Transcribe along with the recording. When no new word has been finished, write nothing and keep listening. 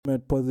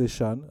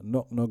position,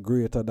 not no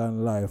greater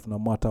than life, no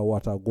matter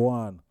what I go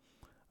on.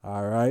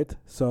 All right.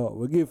 So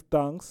we give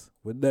thanks.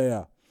 We're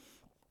there.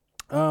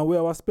 We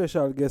have a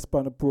special guest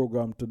on the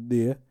program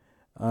today,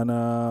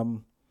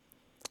 and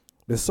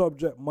the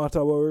subject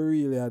matter what we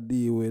really are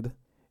deal with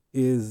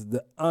is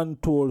the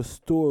untold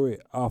story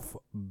of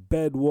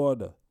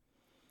Bedward.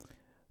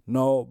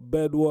 Now,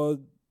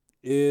 Bedward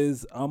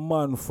is a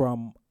man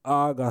from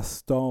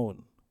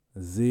Augustown.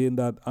 Saying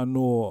that I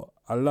know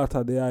a lot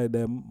of the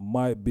them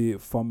might be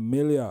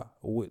familiar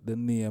with the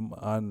name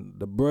and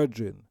the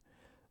brethren.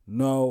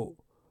 Now,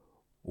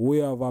 we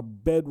have a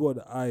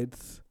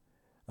Bedwardites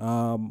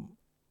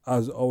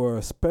as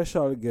our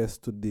special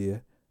guest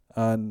today,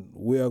 and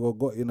we are going to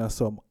go into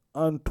some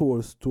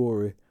untold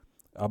story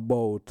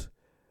about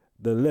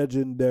the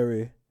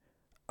legendary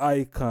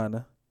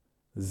icon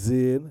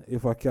Zane,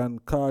 if I can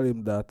call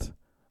him that,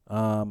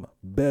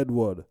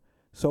 Bedward.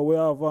 So we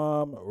have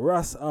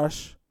Ras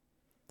Ash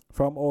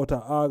from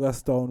outer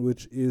Augustown,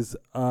 which is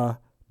a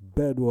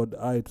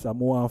Bedwardite. I'm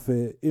going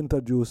to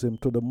introduce him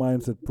to the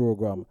Mindset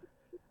program.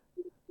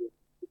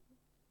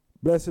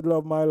 Blessed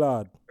love, my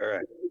lord. All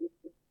right.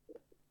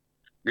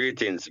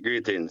 Greetings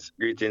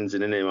in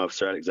the name of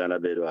Sir Alexander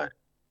Bedward.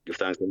 Give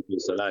thanks and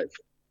peace to life.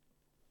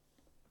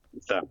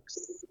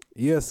 Thanks.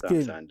 Yes,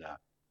 Thanks, King. and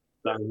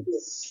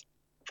thanks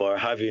for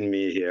having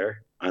me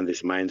here on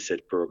this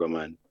Mindset program,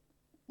 and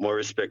more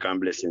respect and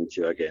blessing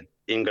to you again.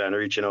 England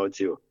reaching out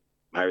to you.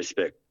 My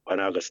respect on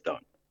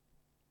Augustown.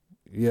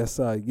 Yes,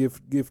 I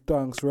give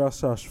thanks,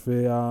 Rasash,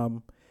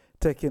 for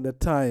taking the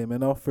time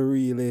enough for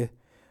really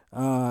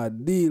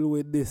deal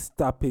with this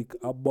topic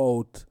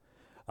about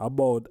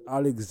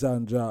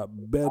Alexandra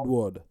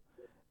Bedward.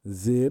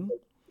 Zane,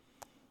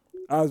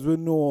 as we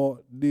know,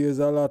 there's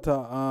a lot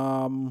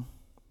of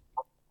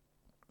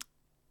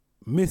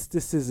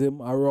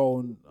mysticism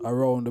around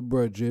the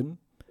Virgin,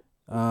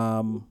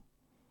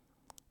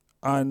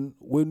 and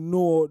we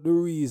know the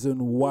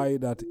reason why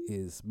that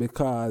is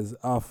because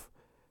of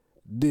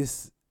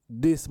this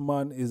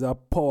man is a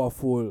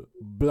powerful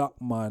black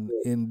man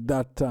in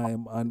that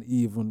time and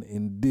even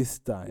in this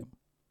time.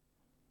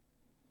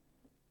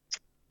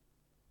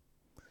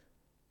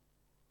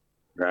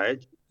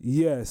 Right?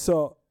 Yeah,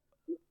 so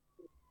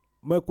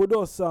make we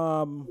just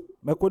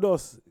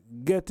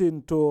get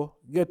into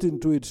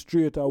it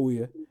straight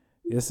away.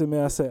 You see me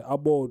I say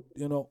about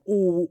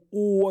who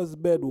was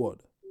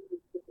Bedward?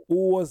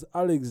 Who was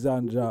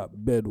Alexandra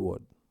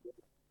Bedward?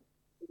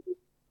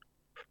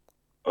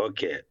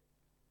 Okay.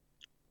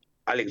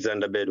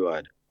 Alexander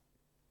Bedward,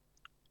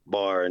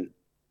 born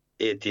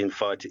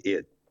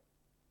 1848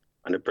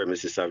 on the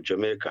premises of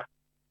Jamaica.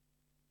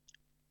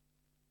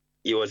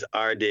 He was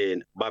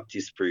ordained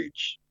Baptist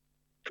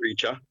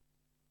preacher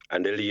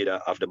and the leader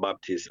of the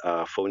Baptist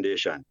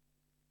Foundation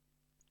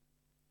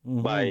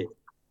by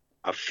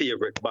a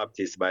favorite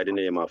Baptist by the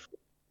name of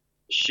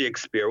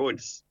Shakespeare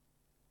Woods.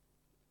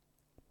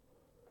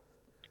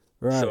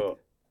 Right. So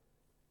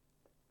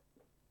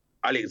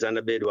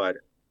Alexander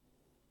Bedward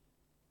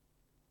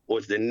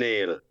was the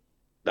nail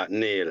that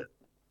nailed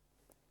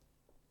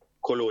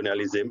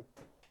colonialism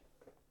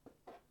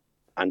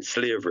and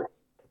slavery,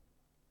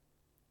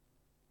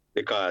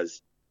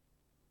 because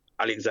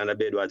Alexander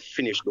Bedward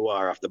finished the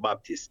War of the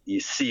Baptists. He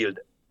sealed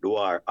the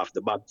War of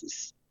the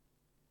Baptists.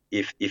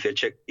 If you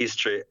check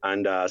history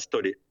and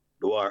study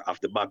the War of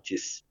the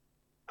Baptists,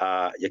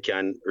 you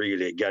can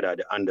really gather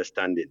the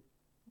understanding.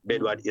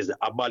 Bedward is the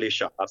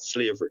abolisher of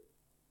slavery.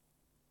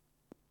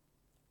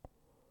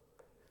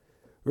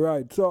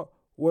 Right. So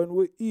when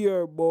we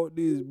hear about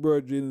these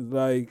virgins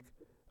like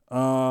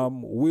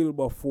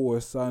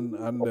Wilberforce and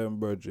them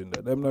virgin,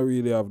 them not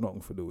really have nothing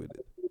to do with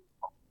it.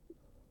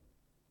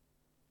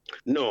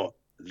 No,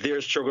 their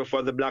struggle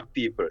for the black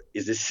people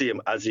is the same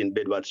as in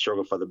Bedward's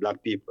struggle for the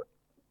black people.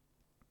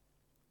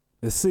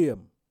 The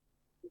same.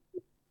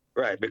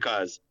 Right,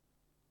 because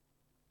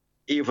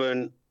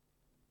even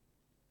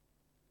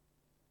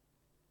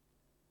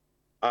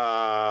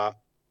John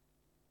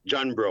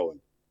Brown,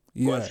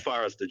 go as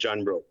far as the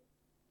John Brown,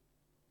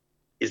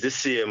 is the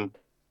same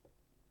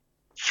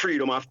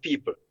freedom of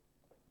people.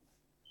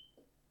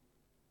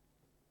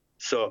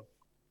 So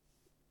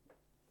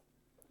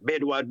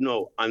Bedward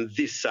now on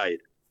this side,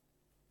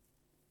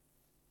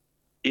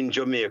 in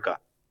Jamaica,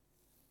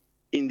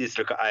 in this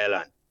little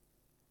island,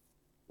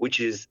 which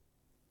is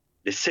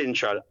the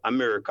Central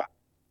America.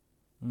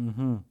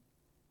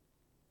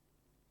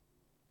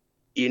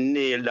 He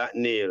nailed that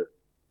nail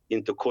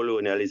into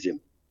colonialism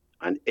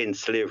and end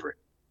slavery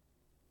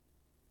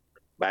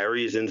by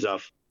reasons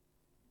of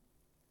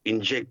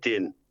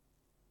injecting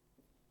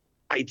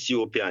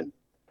Ethiopian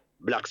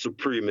black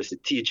supremacy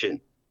teaching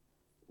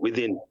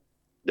within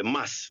the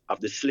mass of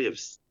the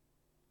slaves.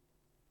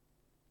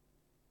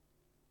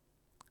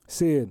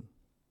 Saying.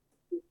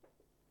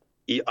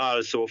 He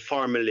also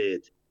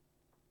formulated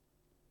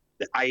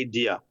the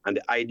idea and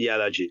the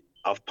ideology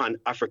of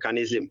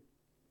Pan-Africanism.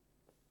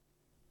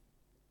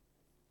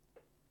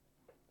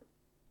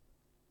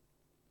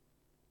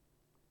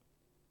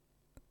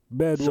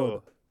 Bedward.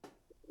 So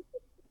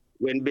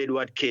when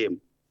Bedward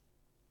came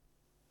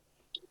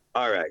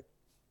All right.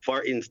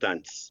 For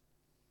instance,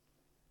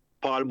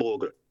 Paul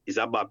Bogle is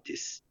a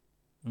Baptist.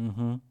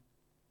 Mm-hmm.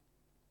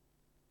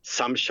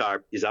 Sam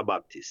Sharp is a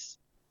Baptist.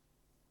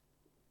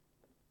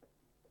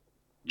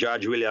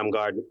 George William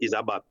Gordon is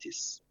a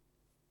Baptist.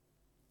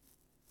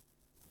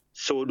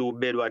 So do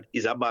Bedward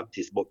is a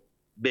Baptist, but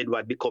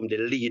Bedward become the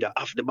leader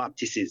of the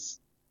Baptists.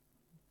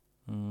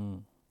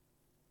 Mm.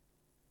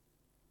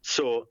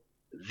 So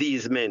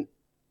these men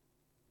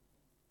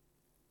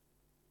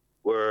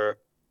were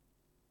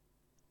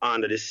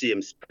under the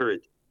same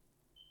spirit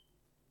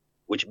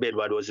which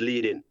Bedward was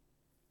leading,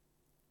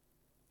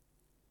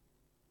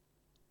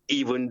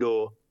 even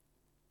though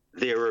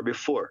they were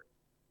before,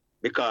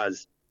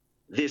 because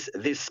this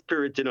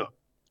spirit,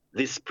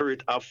 this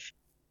spirit of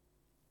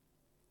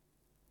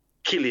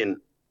killing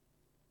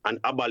and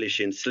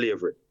abolishing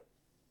slavery.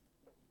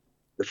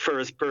 The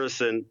first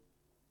person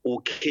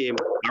who came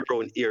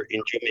around here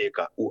in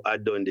Jamaica who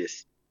had done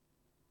this,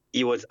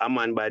 he was a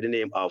man by the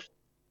name of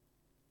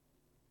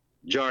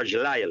George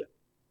Lyle,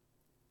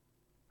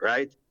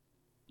 right?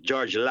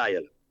 George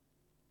Lyle.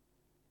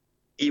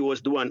 He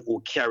was the one who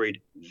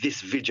carried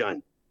this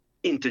vision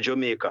into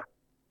Jamaica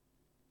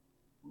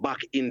back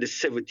in the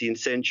 17th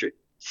century,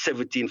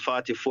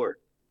 1744.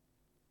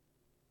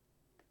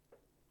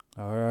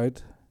 All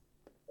right.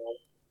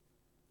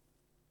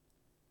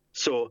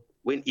 So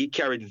when he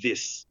carried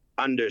this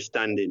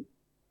understanding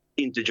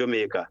into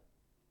Jamaica,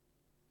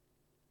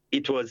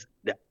 it was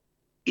the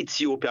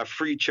Ethiopia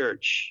Free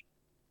Church.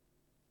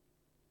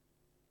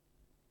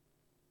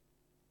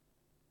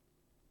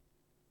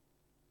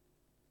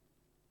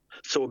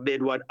 So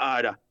Bedward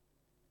order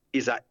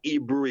is a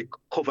Hebrewic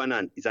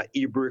covenant, is a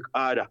Hebrewic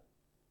order,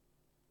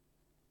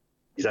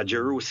 is a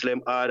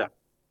Jerusalem order.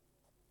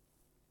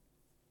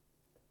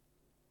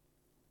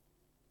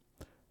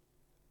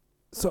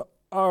 So,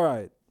 all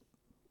right.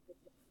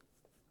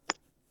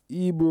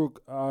 Hebrew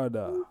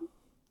order.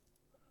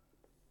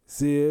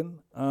 Saying,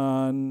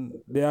 and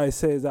there I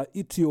say is an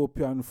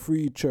Ethiopian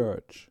Free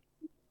Church.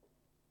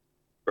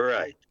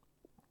 Right.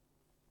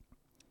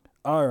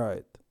 All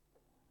right.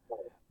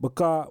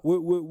 Because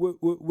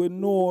we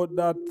know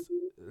that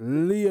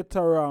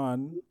later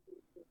on,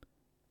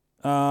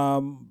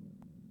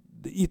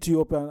 the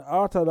Ethiopian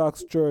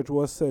Orthodox Church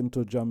was sent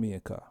to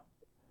Jamaica.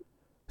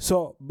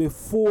 So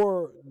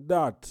before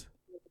that,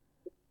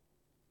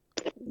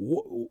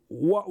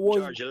 what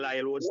was George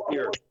Lyle was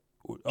here.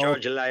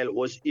 George Lyle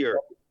was here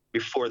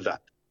before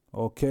that.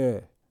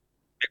 Okay.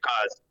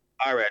 Because,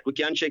 all right, we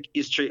can check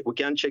history. We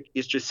can check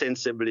history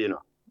sensibly,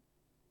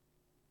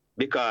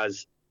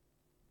 because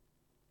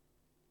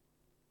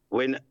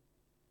when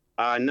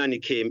Nani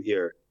came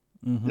here,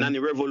 Nani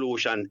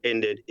Revolution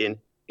ended in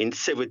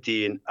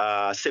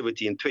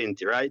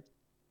 1720, right?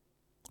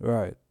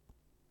 Right.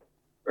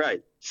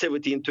 Right.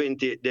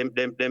 1720, them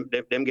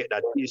get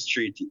that peace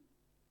treaty.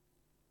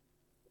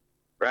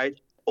 Right?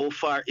 How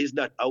far is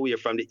that away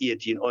from the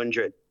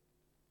 1800?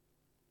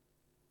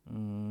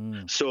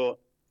 So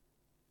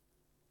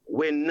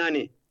when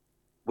the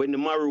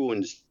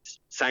Maroons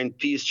signed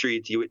peace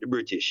treaty with the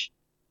British,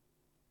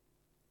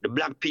 the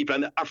black people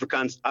and the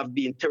Africans have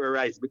been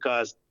terrorized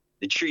because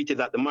the treaty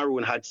that the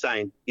Maroon had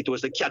signed, it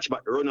was to catch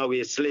back the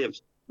runaway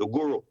slaves, the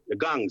guru, the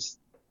gangs.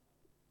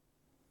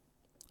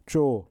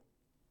 True.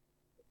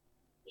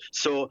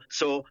 So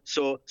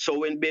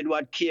when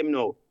Bedward came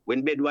now,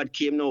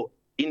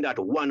 in that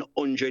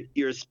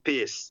 100-year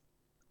space,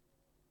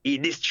 he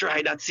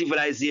destroyed that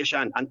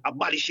civilization and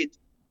abolished it.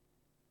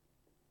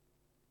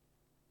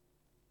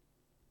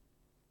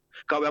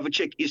 Because we have to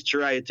check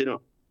history, right,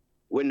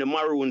 when the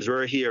Maroons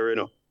were here,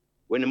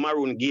 when the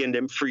Maroon gained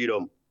them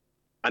freedom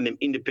and them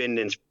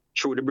independence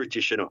through the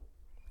British,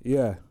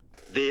 Yeah.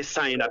 they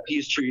signed a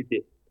peace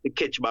treaty to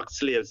catch back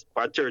slaves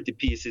for 30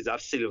 pieces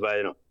of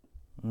silver,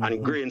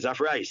 and grains of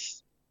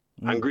rice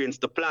and grains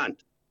to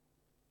plant.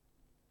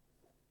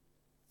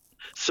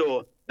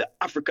 So the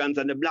Africans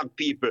and the black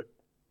people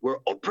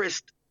were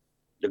oppressed.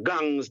 The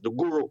gangs, the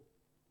guru,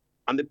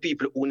 and the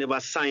people who never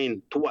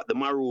signed to what the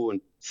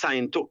Maroon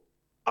signed to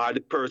are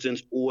the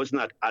persons who was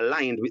not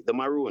aligned with the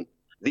Maroon.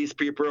 These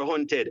people were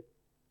hunted.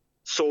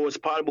 So was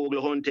Paul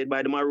Bogle hunted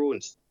by the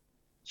Maroons.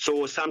 So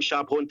was Sam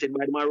Sharp hunted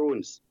by the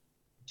Maroons.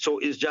 So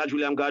is George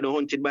William Gordon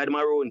hunted by the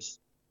Maroons.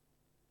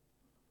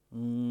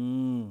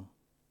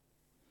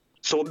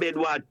 So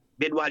Bedward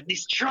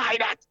destroyed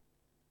that.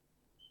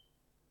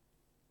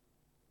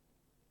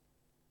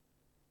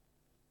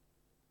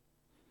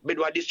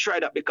 Bedward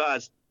destroyed that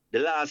because the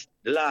last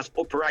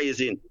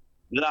uprising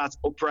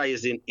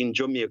in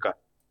Jamaica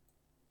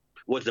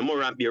was the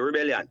Morant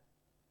Rebellion.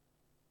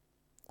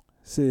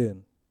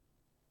 Saying.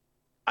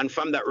 And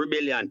from that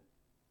rebellion,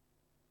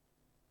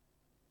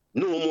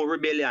 no more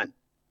rebellion.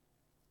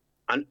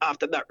 And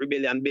after that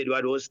rebellion,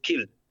 Bedward was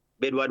killed.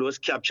 Bedward was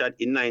captured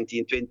in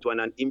 1921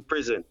 and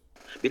imprisoned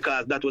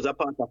because that was a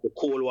part of the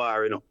Cold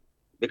War,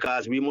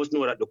 Because we must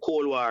know that the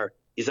Cold War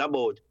is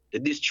about the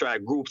destroy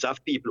groups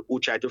of people who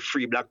try to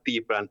free black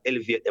people and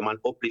elevate them and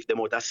uplift them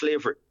out of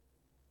slavery.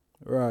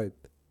 Right.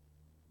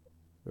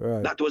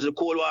 That was the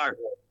Cold War.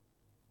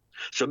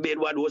 So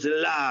Bedward was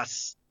the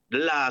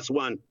last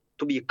one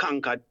to be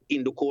conquered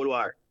in the Cold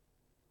War.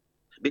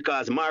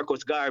 Because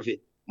Marcus Garvey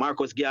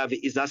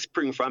is a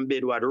spring from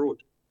Bedward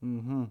root.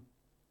 Mm-hmm.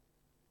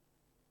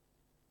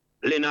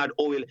 Leonard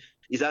Oil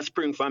is a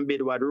spring from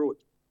Bedward root.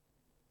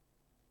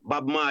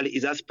 Bob Marley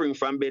is a spring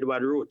from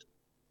Bedward root.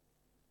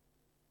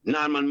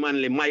 Norman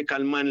Manley,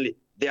 Michael Manley,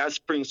 they are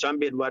springs from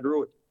Bedward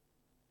root.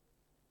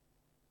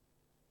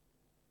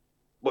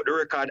 But the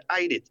record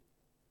hide it.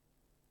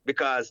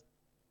 Because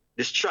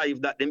the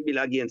strife that them build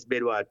against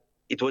Bedward,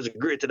 it was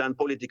greater than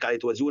political,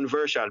 it was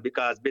universal,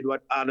 because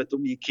Bedward ordered to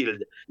be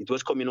killed. It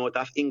was coming out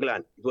of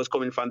England. It was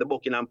coming from the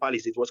Buckingham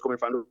Palace. It was coming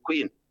from the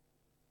Queen.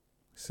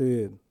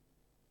 See it.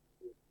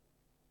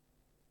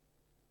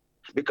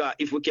 Because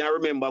if we can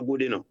remember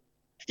good,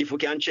 if we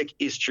can check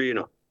history,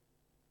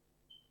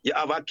 you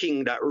have a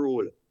king that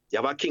rule.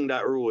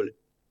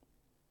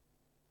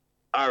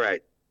 All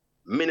right.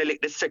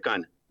 Menelik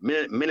II.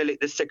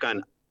 Menelik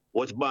II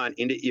was born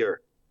in the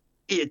year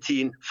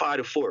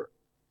 1844.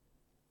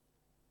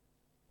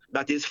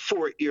 That is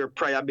 4 years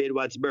prior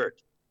Bedward's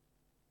birth.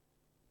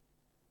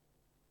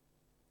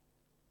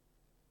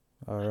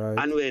 All right.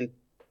 And when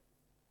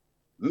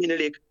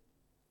Menelik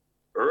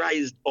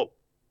rised up,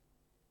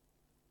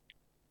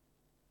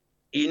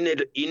 he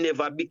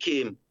never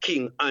became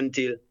king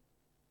until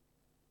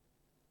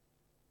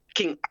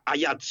King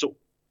Ayatsu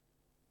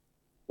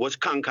was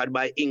conquered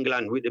by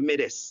England with the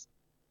Medes.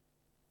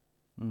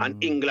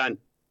 And England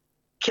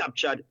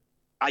captured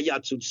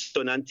Ayatsu's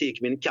son and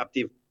take him in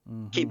captive,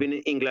 keeping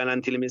in England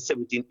until he was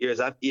 17 years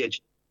of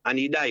age. And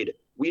he died.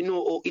 We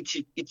know how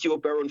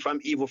Ethiopia run from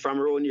evil from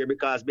around here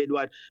because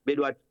Bedward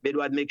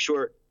make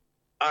sure.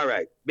 All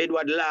right,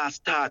 Bedward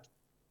last thought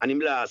and him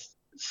last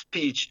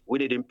speech we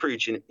did in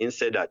preaching, he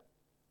said that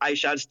I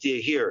shall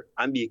stay here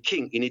and be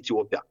king in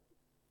Ethiopia.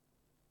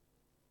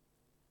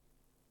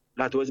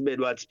 That was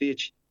Bedward's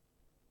speech.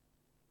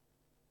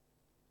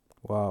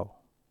 Wow.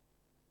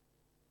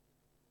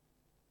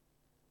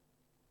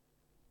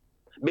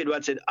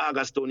 Bedward said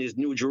Augustine is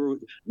New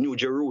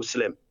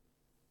Jerusalem.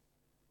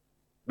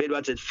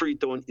 Bedward said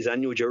Freetown is a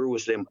New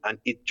Jerusalem and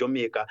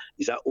Jamaica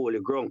is a holy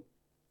ground.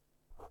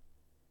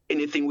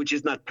 Anything which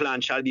is not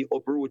planted shall be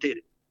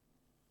uprooted.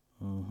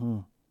 Mm-hmm.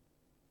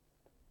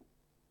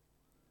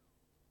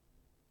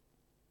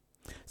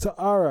 So,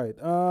 all right.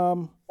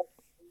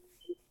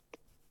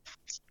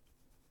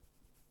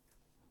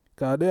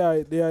 Cause they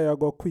are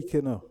go quick, they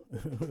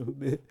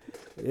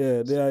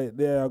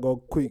are go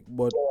quick,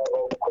 but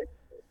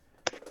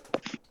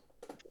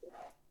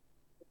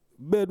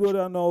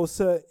Bedward now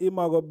say he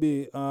go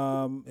be he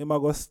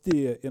go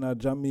stay in a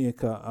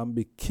Jamaica and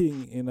be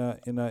king in a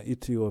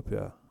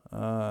Ethiopia.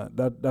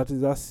 That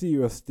is a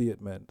serious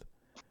statement.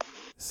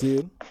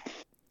 See?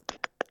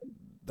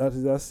 That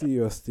is a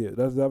serious statement.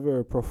 That is a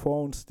very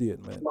profound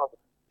statement.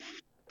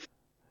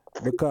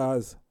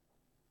 Because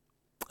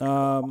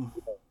I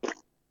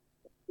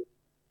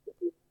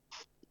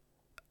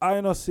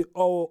don't see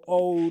how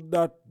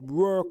that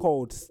work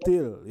out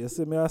still. You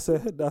see me, I say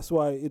that's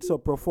why it's so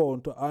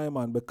profound to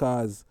Iman,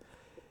 because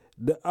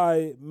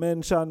I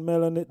mentioned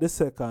Melanie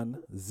II,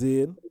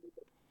 Zane,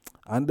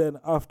 and then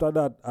after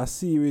that a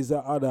series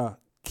of other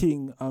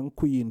king and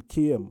queen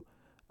came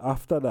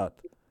after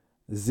that.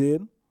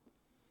 Zane.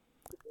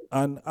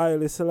 And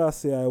Haile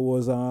Selassie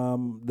was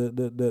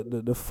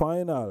the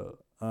final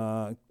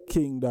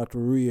king that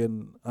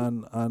reigned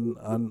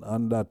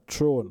on that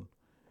throne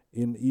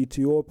in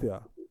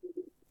Ethiopia.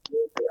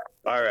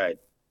 All right.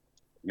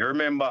 You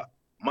remember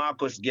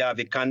Marcus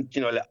Garvey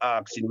continually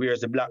asking, where's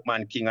the black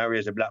man king and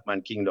where's the black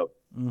man kingdom?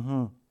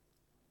 Mm-hmm.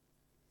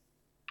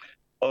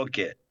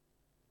 Okay.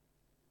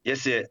 You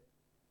see,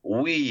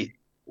 we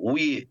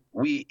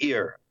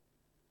here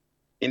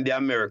in the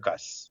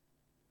Americas,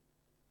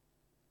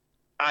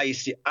 I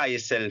see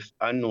myself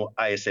and know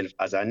myself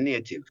as a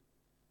native.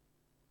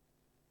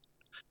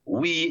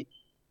 We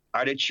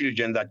are the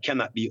children that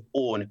cannot be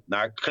owned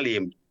nor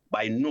claimed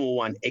by no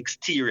one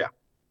exterior,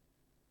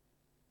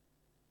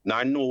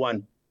 nor no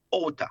one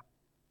outer.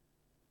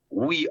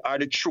 We are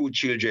the true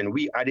children.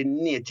 We are the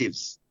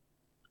natives.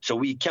 So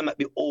we cannot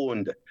be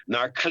owned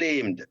nor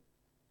claimed.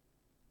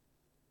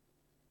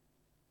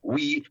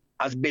 We,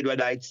 as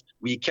Bedwardites,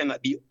 we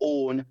cannot be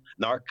owned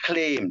nor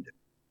claimed.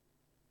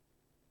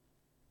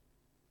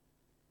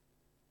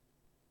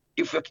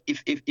 If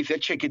you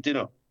check it,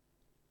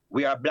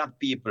 we are black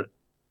people.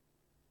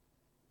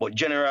 But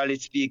generally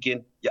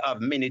speaking, you have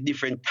many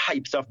different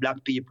types of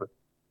black people.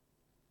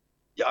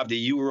 You have the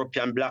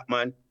European black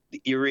man,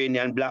 the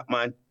Iranian black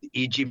man, the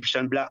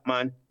Egyptian black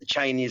man, the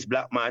Chinese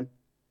black man.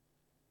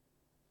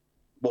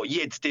 But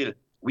yet still,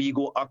 we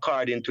go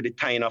according to the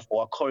time of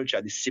our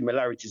culture, the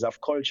similarities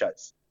of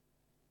cultures.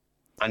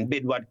 And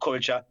Bedward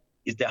culture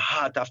is the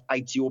heart of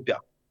Ethiopia.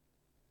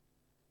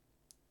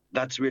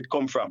 That's where it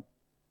come from.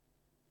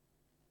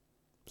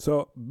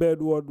 So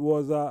Bedward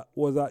was a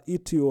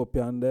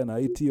Ethiopian then, a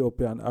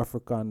Ethiopian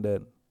African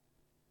then.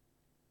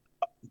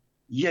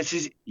 Yes,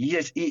 he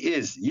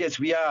is. Yes,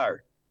 we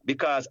are.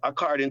 Because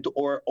according to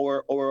our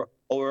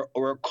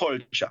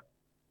culture,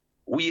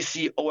 we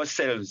see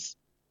ourselves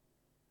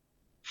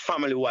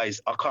family-wise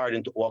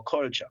according to our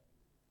culture.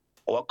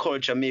 Our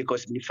culture makes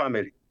us be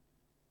family.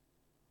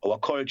 Our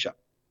culture.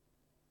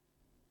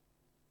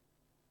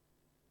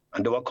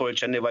 And our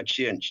culture never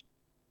changed.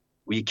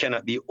 We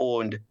cannot be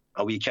owned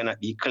and we cannot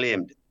be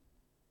claimed.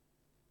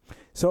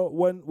 So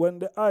when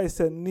the I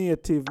say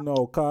native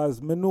now,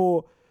 cause me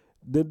know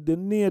the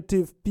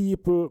native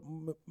people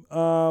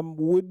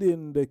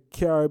within the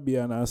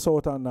Caribbean and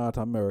South and North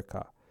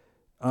America,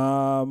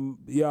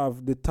 you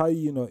have the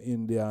Taino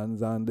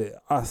Indians and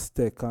the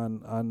Aztec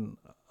and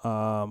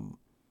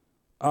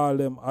all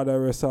them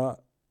other rest of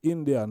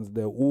Indians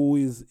there who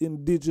is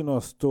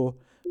indigenous to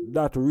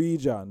that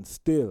region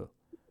still.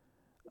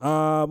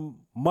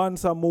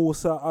 Mansa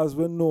Musa, as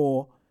we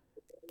know,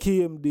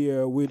 came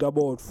there with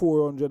about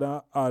 400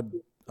 and odd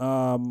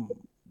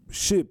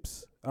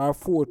ships, or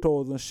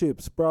 4,000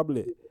 ships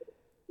probably.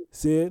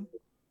 See?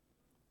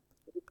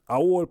 A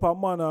whole per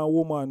man and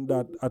woman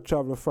that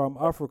travel from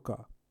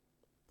Africa.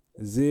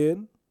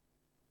 Zane.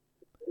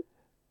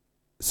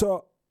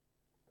 So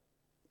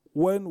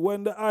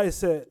when the I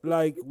say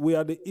like we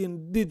are the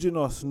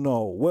indigenous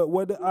now,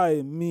 what the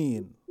I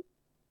mean?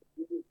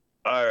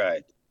 All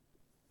right.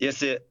 You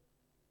see,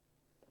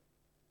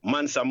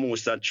 Mansa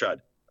Musa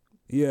trad.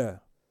 Yeah.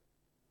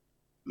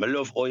 I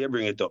love how you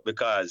bring it up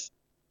because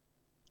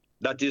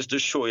that is to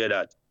show you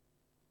that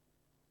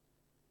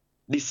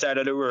this side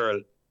of the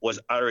world was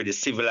already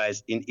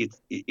civilized in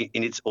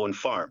its own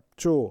form.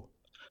 True.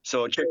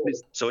 So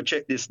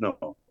check this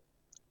now.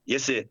 You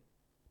see,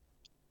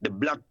 the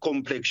black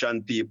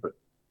complexion people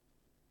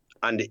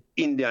and the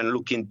Indian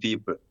looking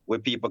people,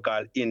 what people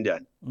call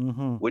Indian,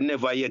 we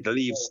never yet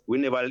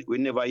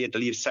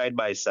live side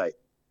by side.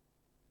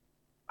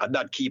 And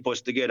that keep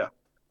us together.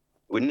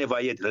 We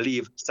never yet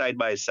live side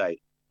by side.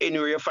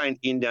 Anywhere you find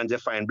Indians, you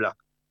find black.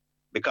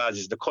 Because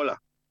it's the color.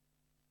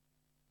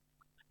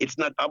 It's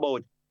not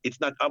about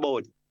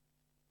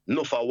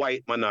no for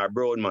white man or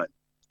brown man.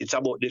 It's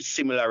about the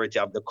similarity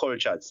of the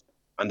cultures.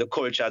 And the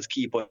cultures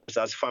keep us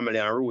as family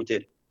and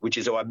rooted, which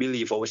is our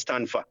belief, what we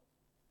stand for.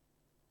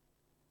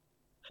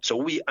 So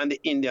we and the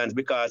Indians,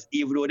 because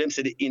even though them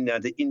say the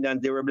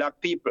Indians, they were black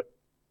people.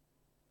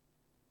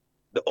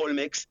 The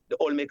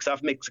Olmecs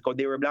of Mexico,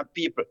 they were black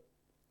people.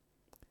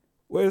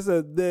 Where is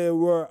it they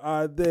were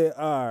or they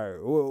are?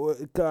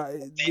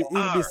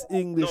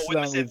 English no,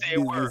 language they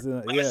were.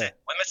 When I said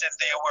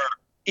they were,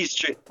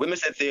 history. When I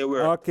said they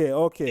were.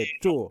 Okay,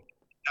 true.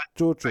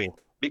 Right.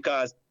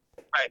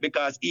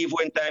 Because even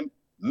when time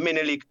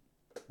Menelik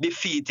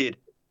defeated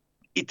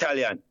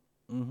Italian,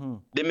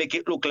 they make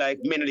it look like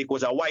Menelik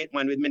was a white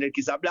man with Menelik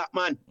is a black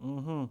man.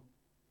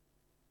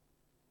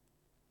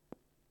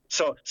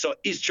 So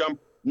history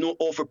know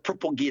how to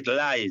propagate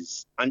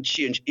lies and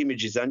change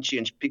images and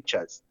change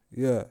pictures.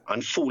 Yeah.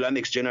 And fool the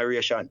next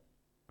generation.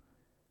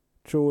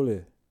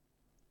 Truly.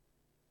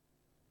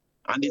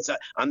 And it's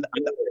and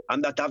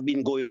that have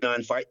been going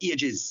on for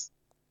ages.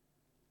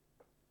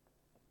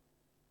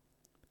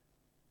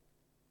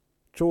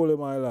 Truly,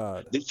 my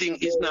lord. The thing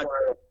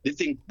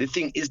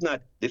is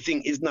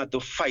not to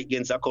fight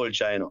against a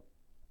culture, you know.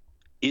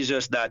 It's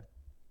just that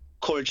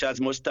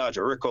cultures must start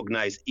to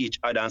recognize each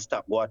other and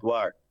stop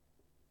war.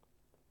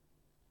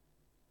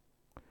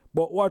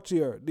 But watch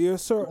here, there are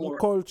certain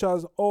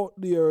cultures out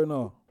there, you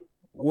know,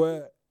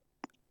 where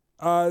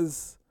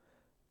as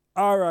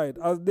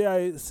they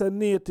are say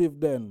native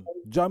then,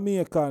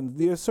 Jamaicans,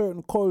 there are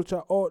certain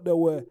culture out there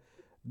where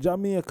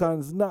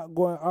Jamaicans not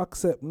going to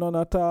accept none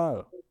at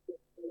all.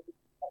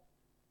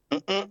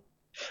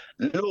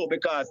 No,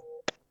 because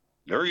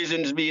the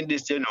reasons being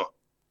this, you know,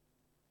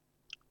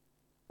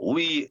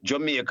 we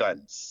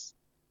Jamaicans,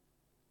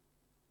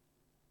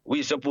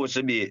 we supposed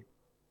to be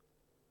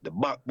the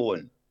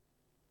backbone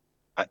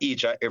of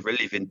each and every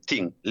living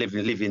thing,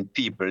 living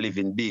people,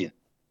 living being.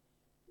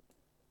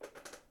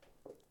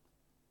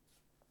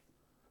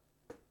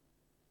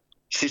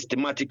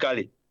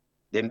 Systematically,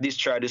 them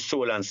destroy the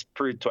soul and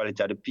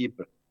spirituality of the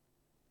people.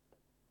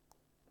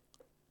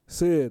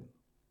 See it.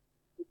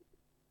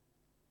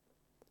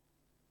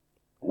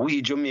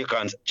 We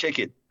Jamaicans, check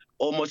it,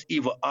 almost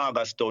even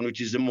Augustown,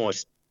 which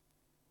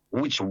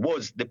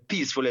was the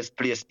peacefulest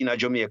place in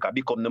Jamaica,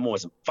 become the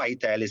most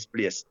vitalist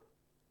place.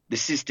 The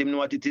system know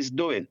what it is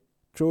doing.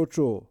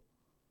 True.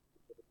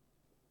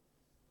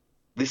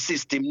 The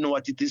system know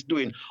what it is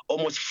doing.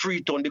 Almost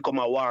Freetown become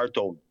a war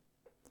town.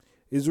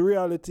 It's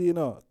reality, you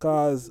know,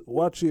 because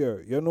watch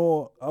here, you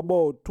know,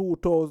 about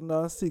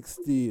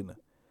 2016,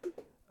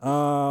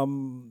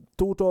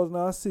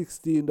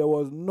 2016 there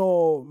was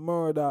no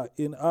murder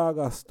in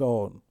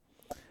Augustown.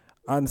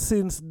 And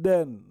since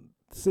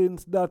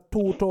that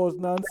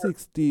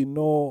 2016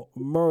 no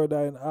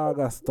murder in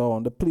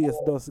Augustown, the place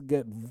does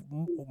get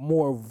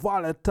more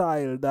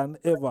volatile than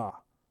ever.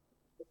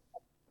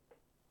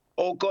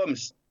 How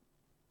comes?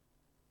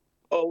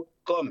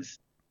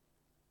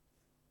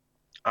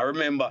 I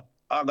remember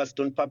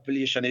Augustown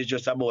population is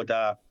just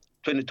about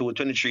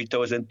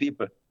 23,000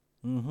 people.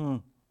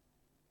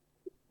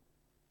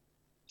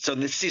 So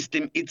the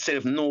system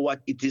itself know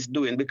what it is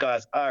doing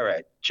because, all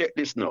right, check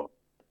this now.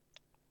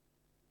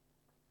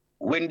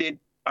 When did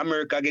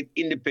America get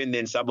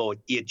independence? About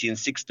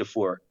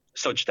 1864,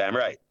 such time,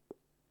 right?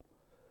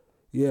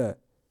 Yeah.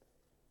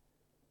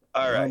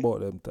 All right.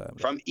 About them time.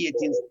 From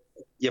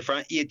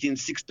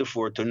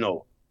 1864 to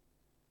now.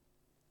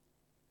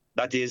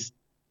 That is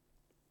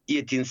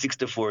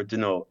 1864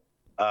 to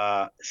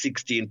now.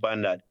 16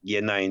 pound that,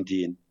 year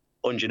 19,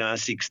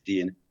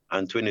 116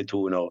 and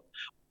 22 now.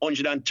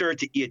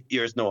 138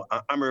 years now.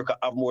 And America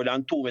have more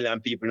than 2 million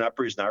people in a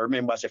prison. I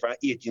remember, say, from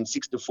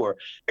 1864,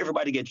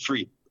 everybody get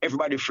free.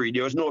 Everybody free.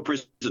 There was no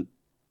prison.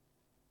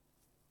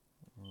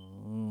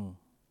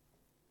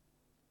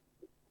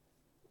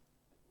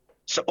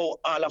 So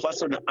all of a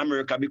sudden,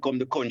 America become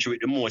the country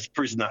with the most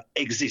prisoner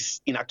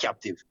exists in a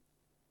captive.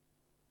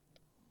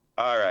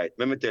 All right,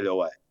 let me tell you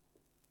why.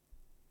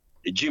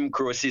 The Jim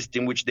Crow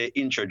system which they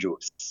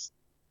introduced.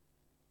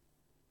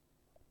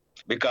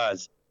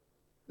 Because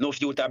no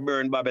youth have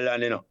burned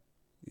Babylon, you know.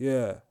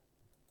 Yeah.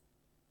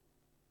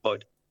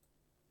 But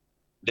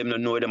them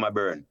don't know them are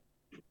burn.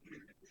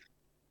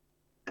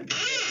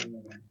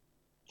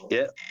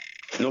 Yeah.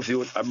 No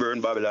youth have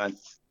burned Babylon.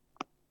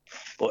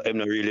 But them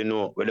don't really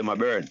know where them are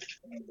burn.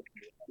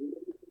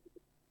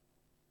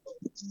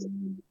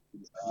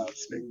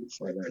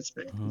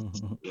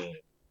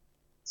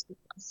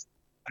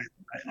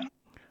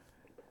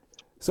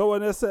 So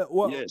when they say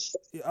what? Yes.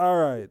 All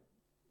right.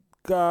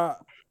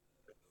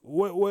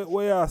 Where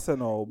you say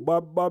now?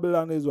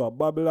 Babylon is what?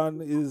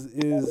 Babylon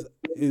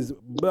is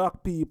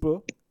black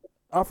people,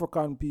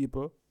 African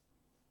people.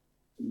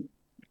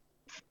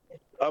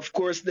 Of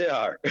course they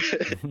are.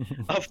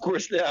 Of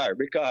course they are,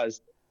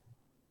 because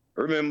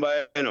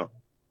remember, you know,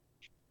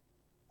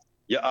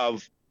 you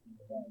have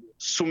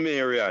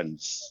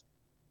Sumerians,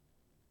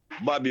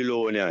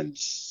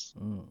 Babylonians,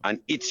 and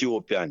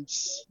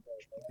Ethiopians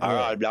are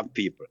all black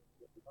people.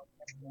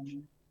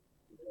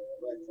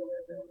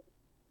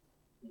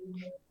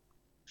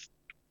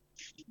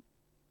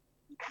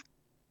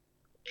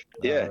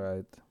 Yeah. All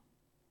right.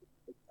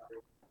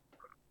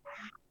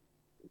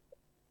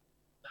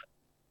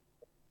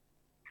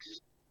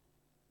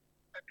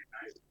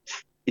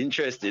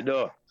 Interested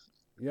though.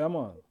 Yeah,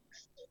 man.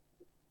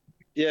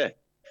 Yeah.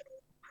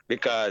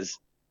 Because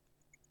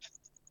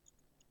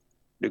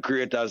the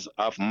creators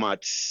of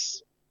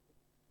maths,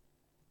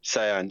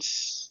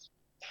 science,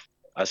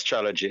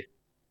 astrology,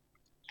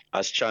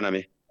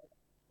 astronomy,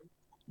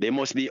 they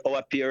must be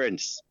our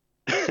parents.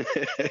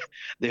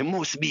 They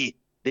must be.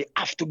 They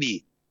have to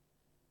be.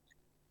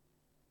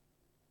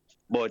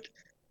 But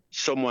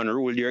someone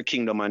ruled your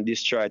kingdom and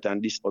destroy it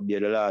and disobey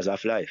the laws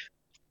of life.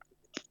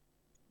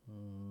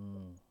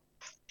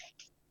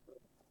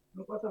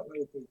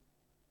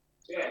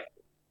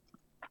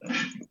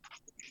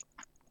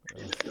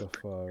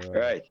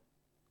 Right.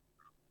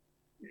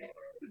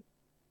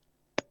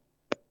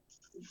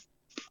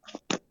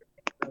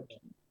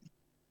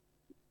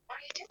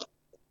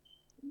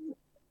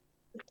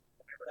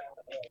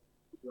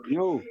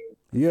 No.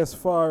 Yes,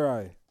 far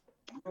right.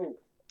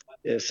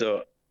 Yeah,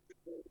 so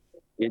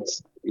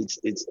it's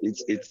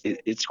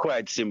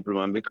quite simple,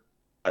 man,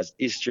 because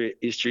history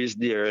is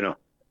there, you know.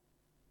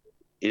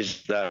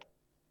 Is that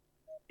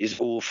is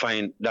who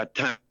find that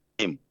time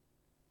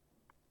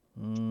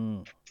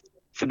to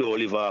do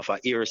live off a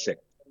hearsay.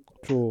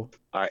 True.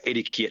 Or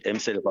educate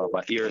themselves off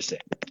a hearsay.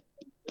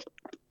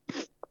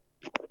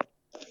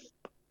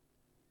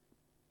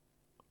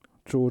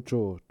 True.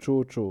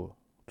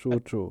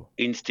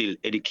 Instill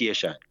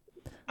education.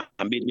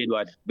 And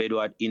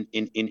Bedward in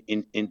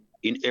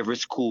every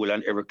school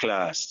and every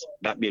class,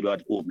 that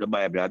Bedward open the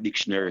Bible, a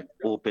dictionary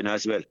open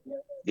as well.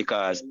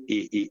 Because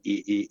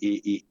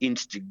he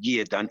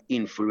instigate and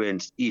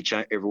influence each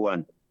and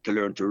everyone to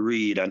learn to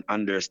read and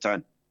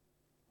understand.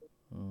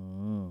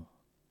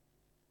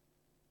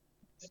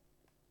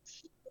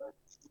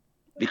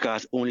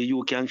 Because only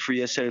you can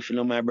free yourself, you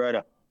know, my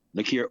brother.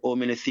 Look here, how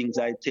many things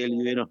I tell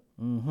you, you know.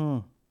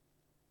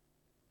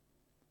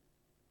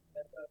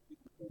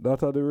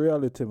 That are the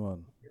reality,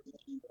 man.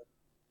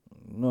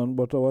 None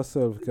but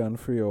ourselves can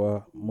free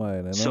our mind,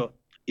 you know? So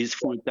it's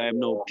full time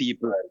now,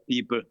 people,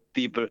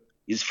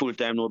 it's full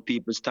time now,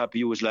 people stop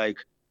use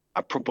like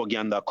a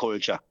propaganda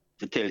culture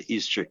to tell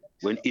history,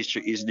 when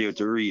history is there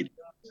to read.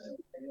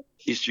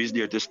 History is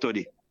there to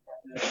study.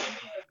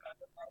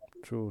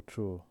 True.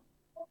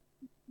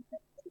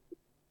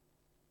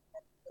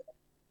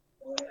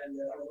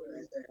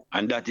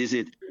 And that is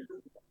it.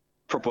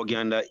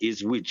 Propaganda is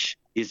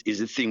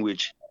the thing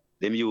which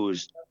them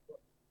use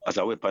as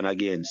a weapon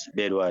against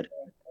Bedward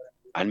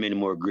and many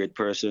more great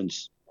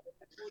persons.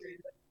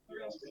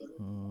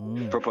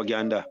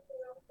 Propaganda.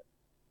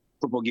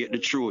 Propagate the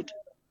truth.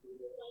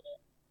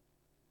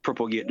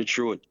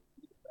 The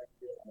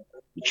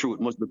truth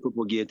must be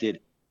propagated.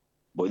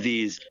 But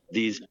these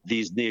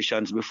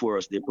nations before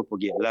us, they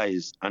propagate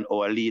lies, and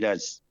our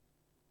leaders.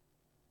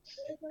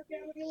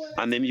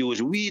 And them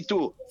use we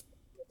too,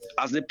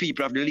 as the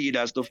people of the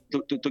leaders, to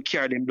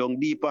carry them down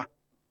deeper,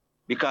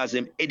 because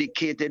them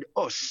educated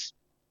us.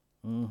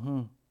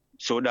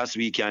 so that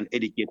we can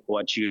educate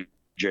our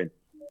children,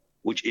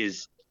 which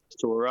is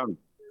so wrong.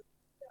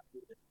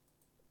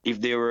 If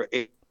they were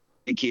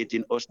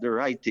educating us the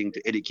right thing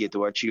to educate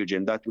our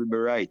children, that will be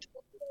right.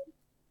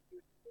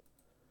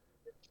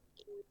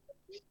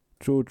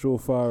 True,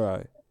 far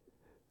right.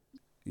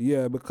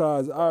 Yeah,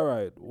 because all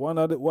right, one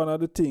of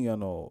the thing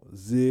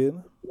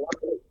Zane,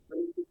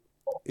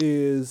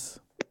 is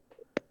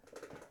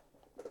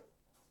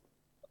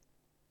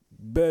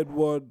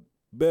Bedward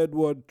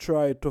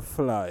tried to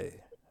fly.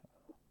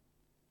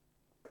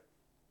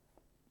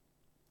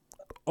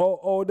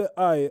 All the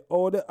eye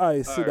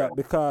see All right. that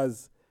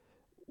because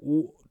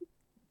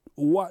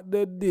what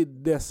they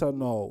did this or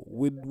now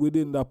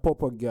within the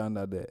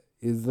propaganda there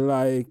is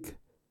like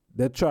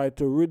they try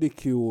to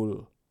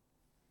ridicule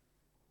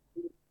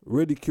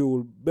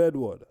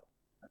Bedward.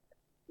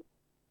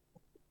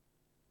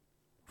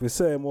 We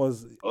say him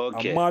was a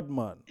Okay.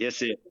 madman. Yes,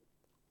 sir.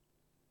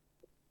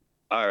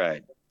 All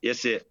right. Yes,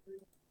 sir.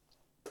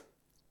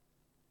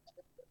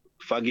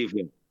 Forgive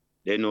them.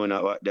 They know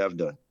not what they have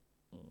done.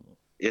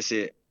 Yes,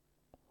 sir.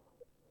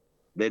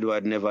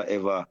 Bedward never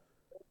ever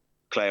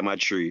climb a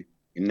tree.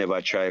 He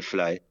never try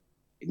fly.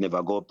 He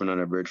never go up on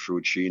a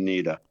breadfruit tree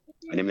neither.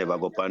 And he never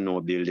go up on no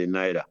building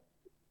neither.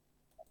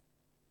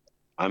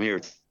 I'm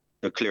here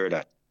to clear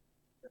that.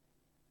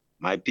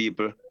 My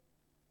people,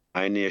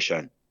 my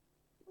nation,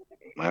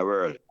 my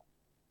world,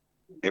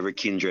 every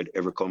kindred,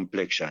 every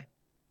complexion.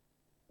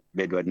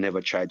 Bedward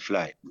never tried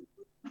fly.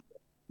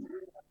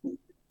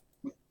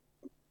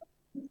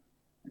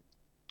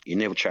 He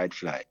never tried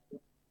fly.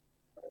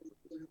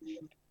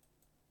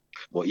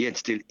 But yet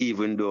still,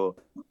 even though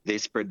they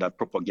spread that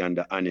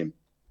propaganda on him,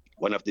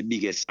 one of the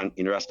biggest songs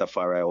in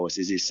Rastafari house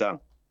is his song.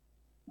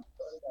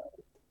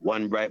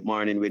 One bright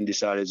morning when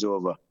this all is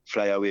over,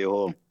 fly away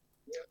home.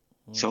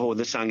 So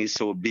the song is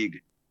so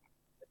big.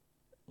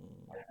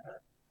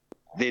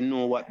 They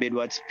know what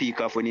Bedward speak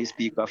of when he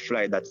speak of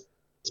flight, that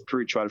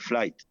spiritual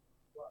flight.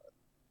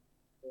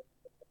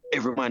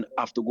 Every man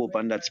have to go up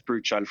on that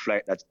spiritual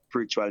flight, that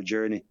spiritual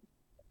journey.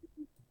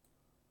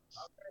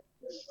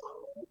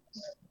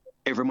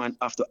 Every man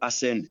have to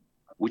ascend,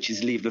 which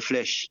is leave the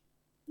flesh.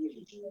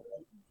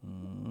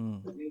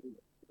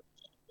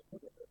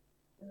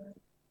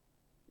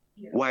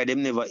 Why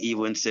them never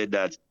even said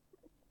that?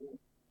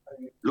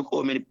 Look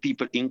how many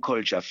people in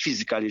culture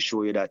physically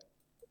show you that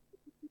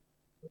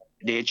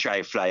they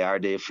try fly or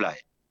they fly.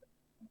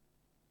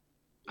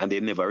 And they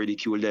never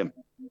ridicule them.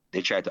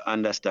 They try to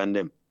understand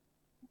them.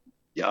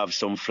 You have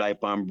some fly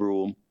pan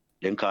broom,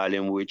 then call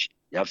them witch.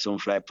 You have some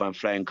fly pan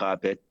flying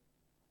carpet.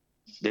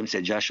 Them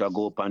say Joshua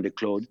go up on the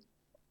cloud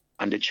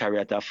and the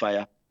chariot of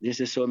fire. They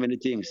say so many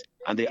things.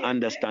 And they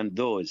understand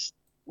those.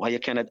 Why you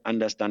cannot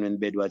understand when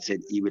Bedward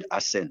said he will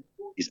ascend?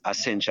 His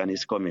ascension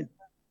is coming.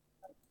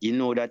 You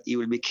know that he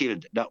will be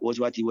killed. That was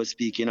what he was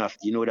speaking of.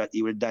 You know that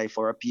he will die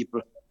for our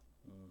people.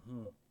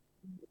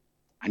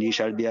 And he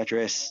shall be at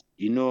rest.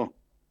 You know.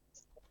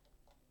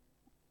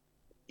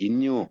 He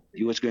knew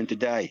he was going to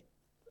die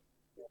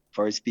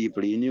for his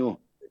people. He knew.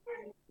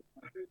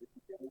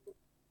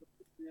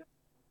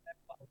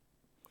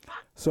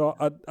 So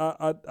at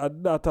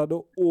that are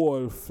the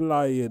whole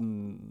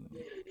flying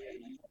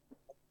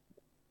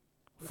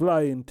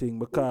thing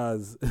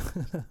because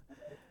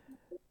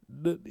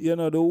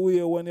the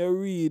way when you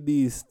read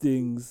these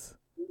things,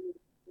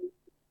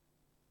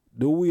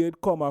 the way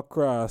it come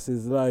across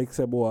is like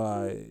say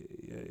boy,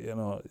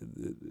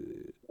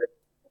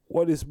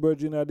 what this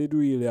virgin did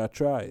really a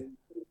try.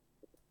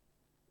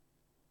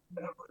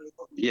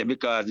 Yeah,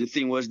 because the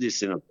thing was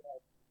this,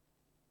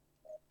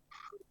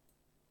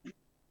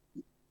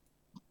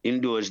 in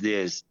those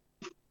days,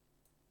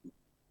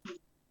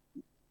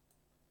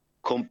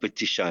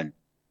 competition,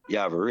 you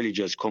have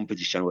religious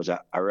competition was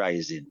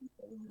arising,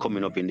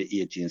 coming up in the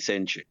 18th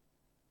century.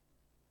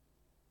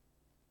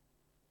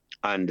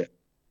 And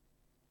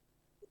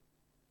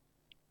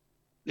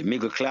the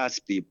middle class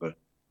people,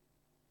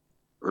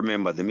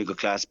 remember the middle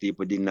class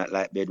people did not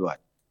like Bedward.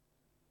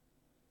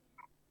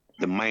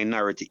 The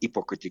minority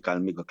hypocritical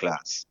middle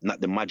class, not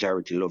the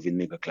majority loving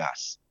middle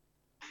class.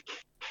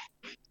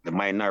 The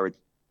minority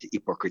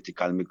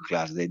hypocritical middle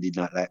class, they did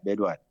not like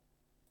Bedward.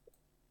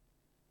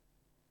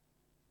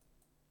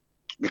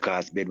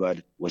 Because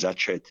Bedward was a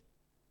threat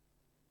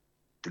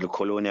to the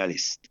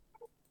colonialists.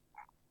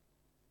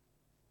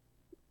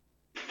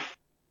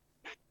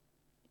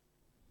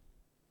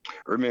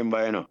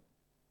 Remember,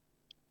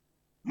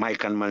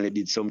 Mike and Manley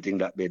did something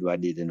that Bedward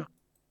did,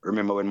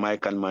 Remember when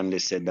Mike and Manley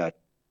said that,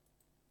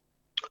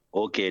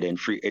 okay, then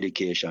free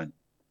education.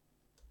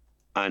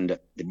 And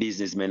the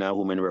businessmen and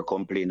women were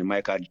complaining.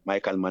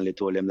 Michael Manley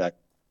told them that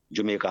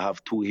Jamaica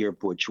have 2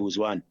 airports, choose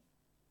one.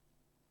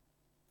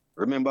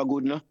 Remember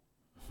good, no?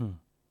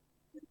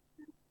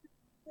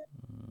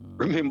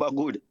 Remember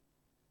good.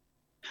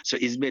 So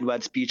his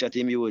Bedward speech at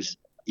him was,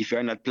 if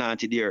you're not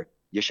planted here,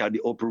 you shall be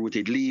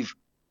uprooted, leave.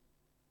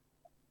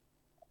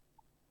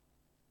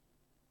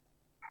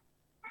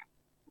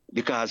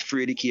 Because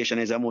free education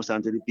is a must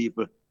unto the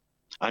people.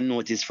 And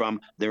notice from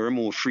the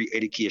remove free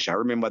education.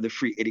 Remember the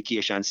free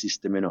education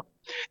system, you know.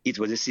 It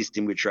was a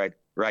system which tried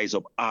rise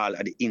up all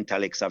of the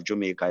intellects of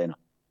Jamaica, you know.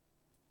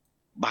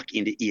 Back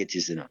in the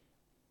 80s, you know.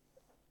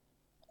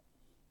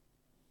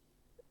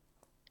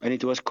 And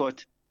it was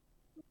cut.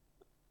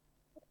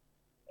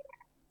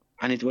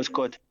 And it was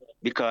cut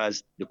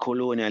because the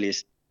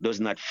colonialist does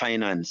not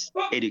finance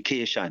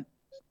education.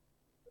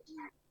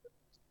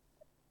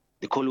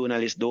 The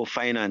colonialists don't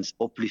finance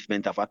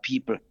upliftment of our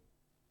people.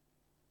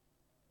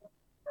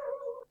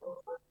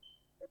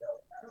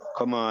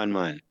 Come on,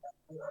 man.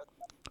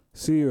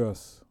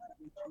 Serious.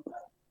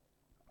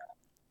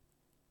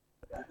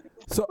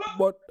 So,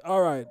 but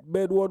all right,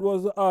 Bedward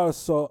was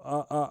also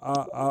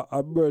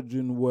a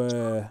virgin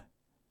where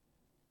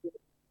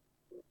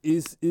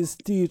his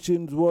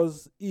teachings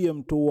was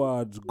aimed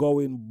towards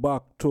going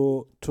back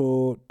to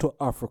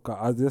Africa.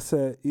 As they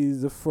say,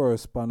 he's the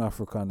first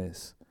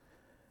Pan-Africanist.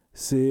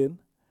 Saying,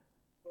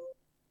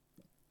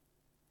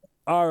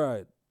 all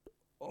right,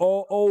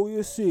 how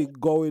you see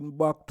going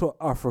back to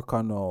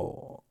Africa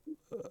now?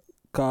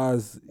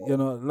 Because, you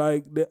know,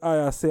 like the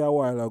I say a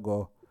while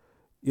ago,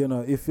 you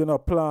know, if you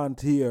not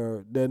plant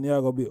here, then you're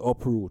going to be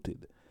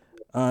uprooted.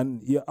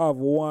 And you have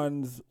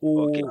ones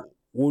who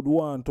would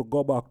want to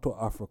go back to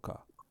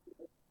Africa.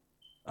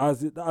 As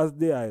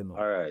they are, you know.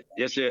 All right.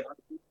 Yes, sir.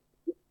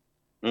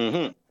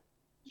 As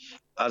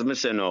I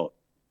say now,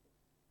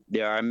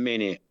 there are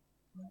many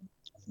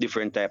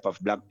different type of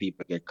black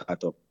people get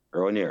caught up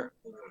around here.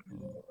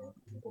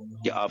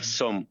 You have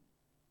some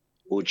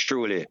who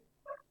truly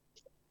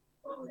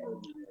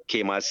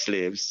came as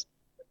slaves.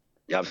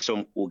 You have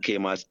some who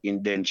came as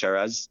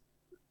indenturers.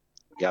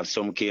 You have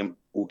some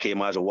who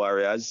came as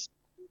warriors.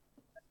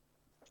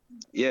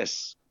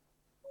 Yes.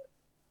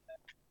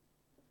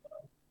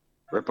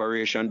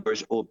 Reparation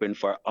doors open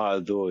for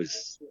all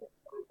those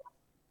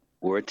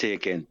who were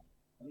taken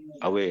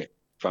away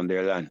from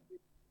their land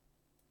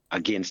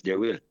against their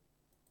will.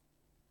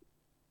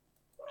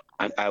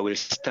 And I will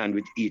stand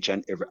with each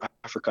and every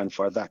African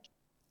for that.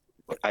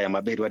 But I am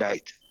a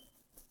Bedwardite.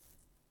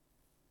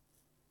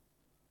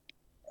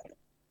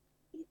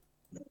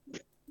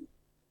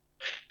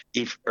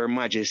 If Her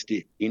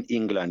Majesty in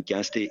England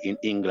can stay in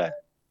England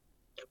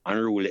and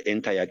rule the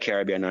entire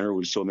Caribbean and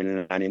rule so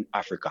many land in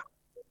Africa,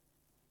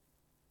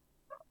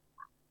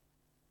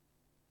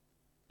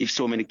 if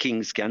so many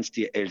kings can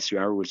stay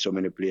elsewhere and rule so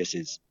many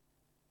places,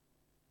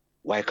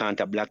 why can't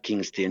a black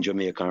king stay in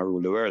Jamaica and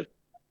rule the world?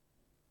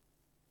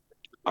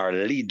 Or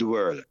lead the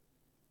world?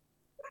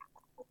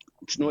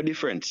 It's no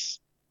difference.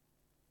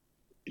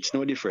 It's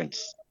no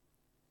difference.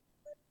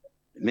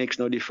 It makes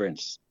no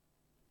difference.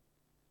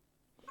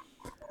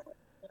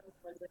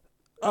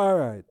 All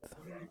right.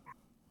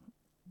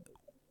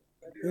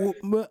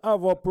 We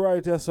have up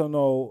right here so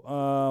now.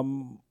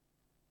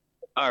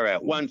 All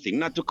right, one thing,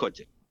 not to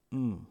cut it.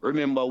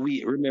 Remember,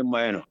 you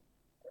know,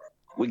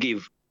 we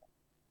give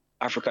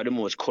Africa the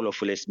most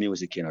colorfulest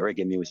music, you know,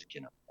 reggae music,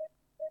 you know.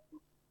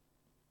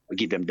 We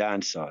give them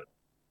dancehall.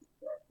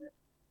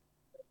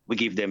 We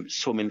give them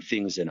so many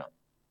things, you know.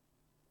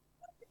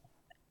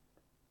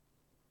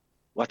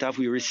 What have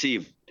we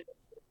received?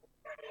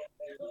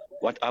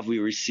 What have we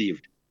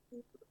received?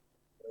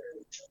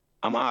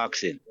 I'm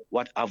asking,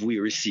 what have we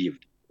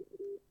received?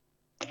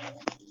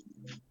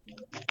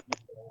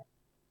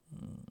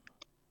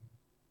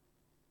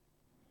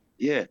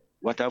 Yeah,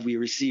 what have we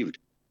received?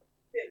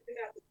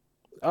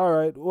 All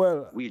right,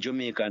 well. We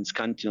Jamaicans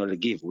continually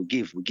give. We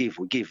give.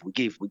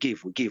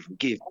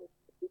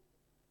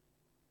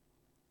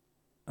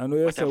 And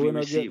we say we're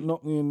not getting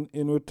nothing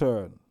in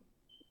return.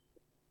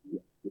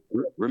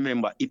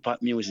 Remember,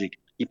 hip-hop music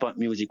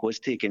was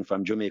taken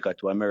from Jamaica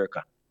to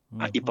America.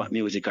 And hip-hop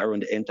music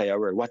around the entire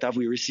world. What have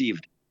we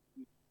received?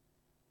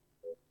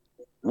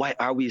 Why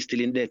are we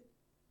still in debt?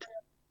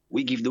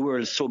 We give the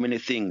world so many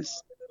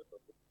things.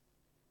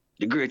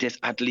 The greatest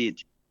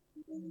athlete.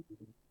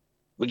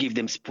 We give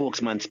them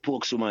spokesman,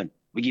 spokeswoman.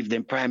 We give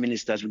them prime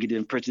ministers. We give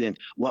them president.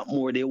 What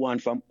more they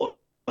want from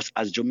us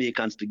as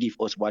Jamaicans to give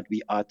us what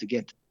we are to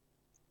get?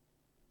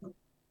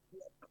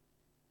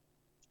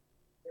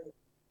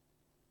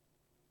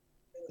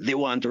 They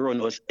want to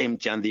run us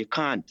empty and they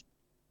can't.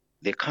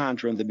 They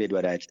can't run the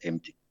Bedwardites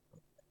empty.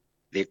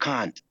 They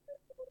can't.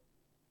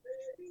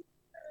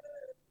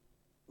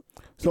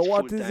 So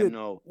what is it?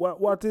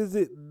 What is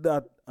it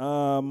that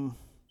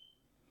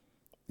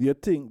you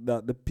think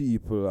that the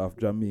people of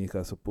Jamaica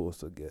are supposed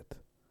to get?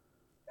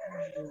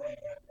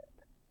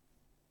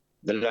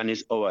 The land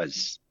is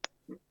ours.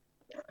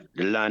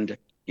 The land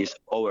is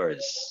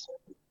ours.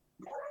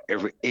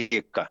 Every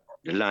acre,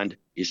 the land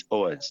is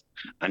ours.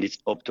 And it's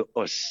up to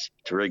us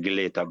to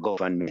regulate our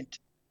government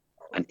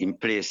and in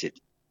place it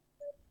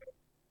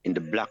in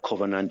the Black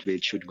Covenant where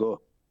it should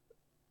go.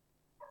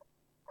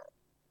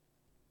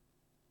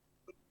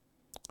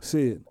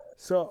 See,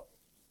 so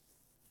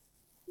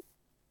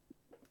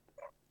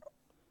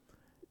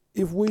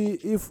if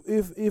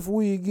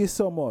we give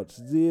so much,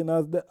 then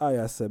as the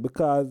ayah said,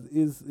 because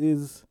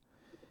is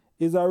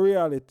a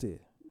reality.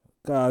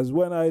 Because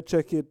when I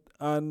check it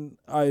and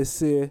I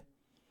say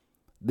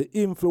the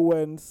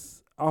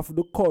influence of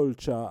the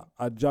culture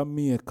of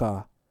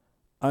Jamaica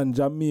and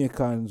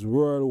Jamaicans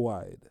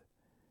worldwide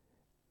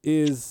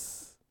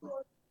is,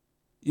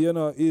 you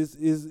know,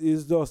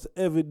 is just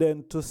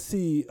evident to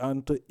see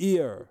and to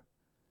hear.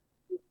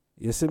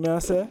 You see me I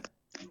say?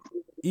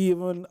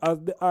 Even as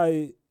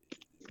I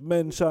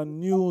mention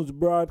news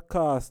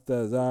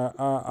broadcasters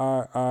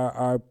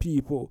are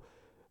people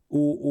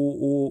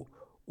who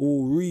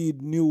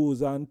read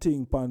news and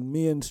think on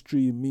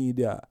mainstream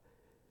media.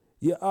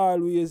 You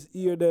always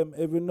hear them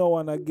every now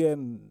and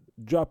again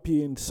drop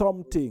in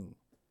something.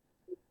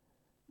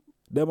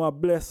 Them a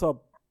bless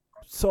up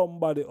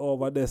somebody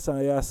over there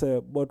and you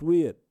say, but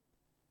wait,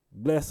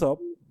 bless up?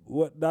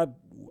 What that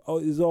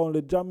is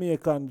only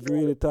Jamaicans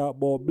really talk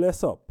about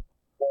bless up.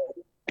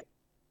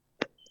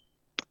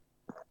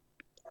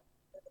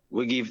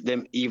 We give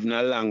them even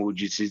a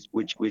language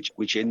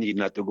which you need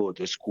not to go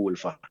to school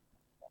for.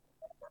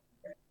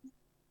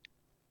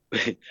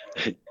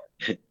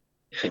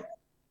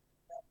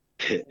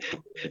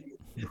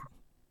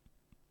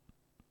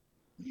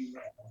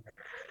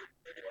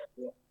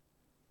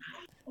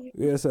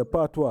 Yes, a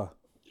patois.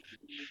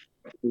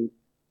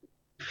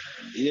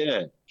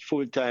 Yeah,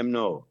 full time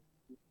now.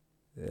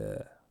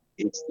 Yeah.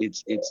 It's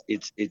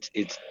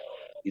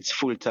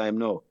full time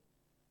now.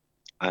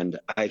 And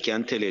I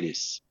can tell you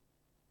this.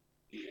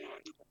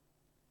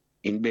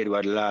 In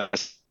Bedward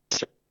last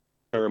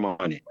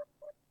ceremony,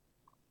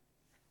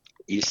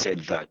 he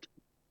said that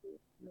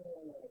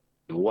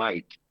the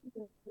white,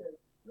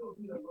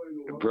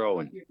 the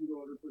brown,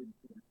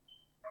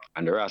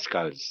 and the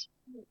rascals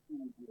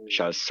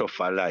shall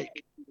suffer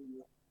alike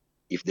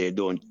if they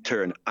don't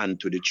turn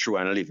unto the true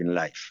and living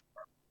life.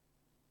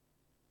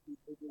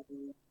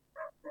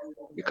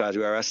 Because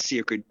we are a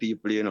sacred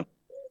people, you know.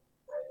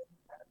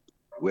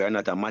 We are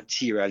not a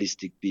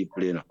materialistic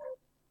people, you know.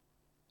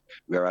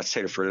 We are a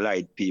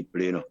self-reliant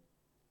people, you know.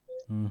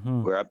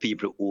 Mm-hmm. We are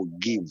people who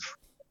give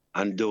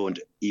and don't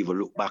even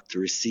look back to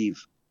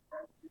receive.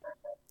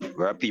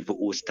 We are people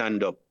who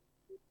stand up,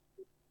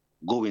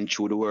 going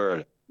through the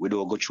world. We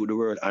don't go through the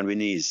world on our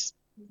knees.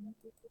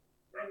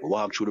 We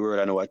walk through the world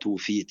on our 2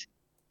 feet.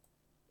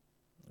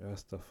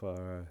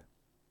 Rastafari.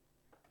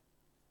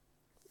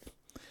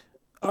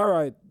 All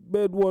right,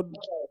 Bedward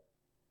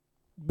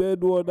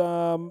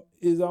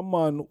is a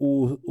man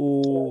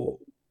who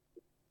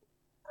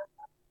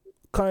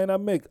kind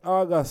of make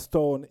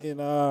Augustown in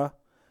a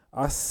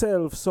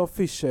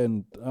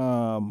self-sufficient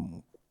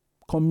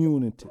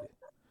community.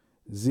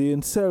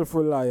 Zane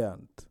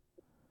self-reliant.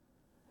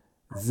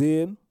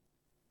 Zane,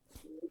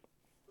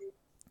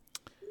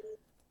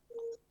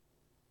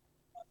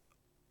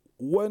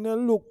 when you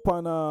look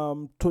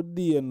on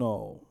today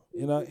now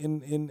in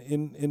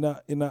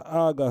a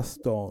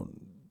Augustown,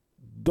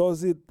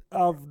 does it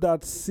have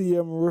that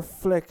same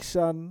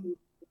reflection?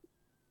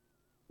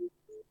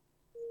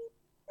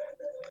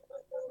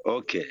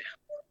 Okay.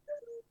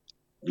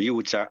 The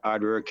youths are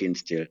hardworking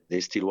still. They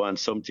still want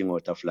something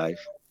out of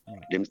life.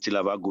 Them still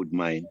have a good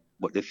mind.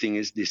 But the thing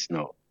is this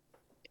now.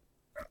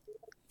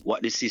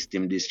 What the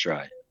system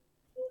destroyed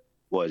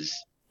was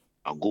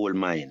a gold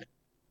mine.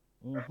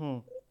 Mm-hmm.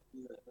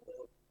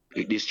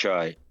 It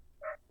destroyed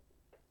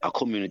a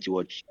community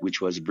which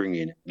was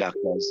bringing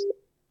doctors,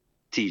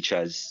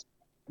 teachers,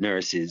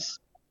 nurses,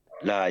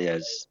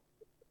 lawyers,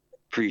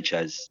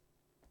 preachers.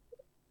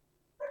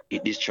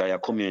 It destroyed a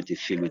community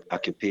filled with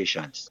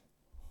occupations.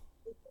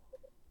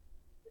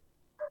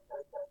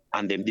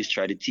 And them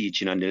destroy the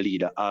teaching and the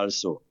leader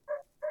also.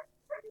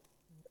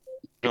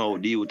 Now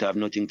the youth have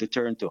nothing to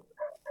turn to.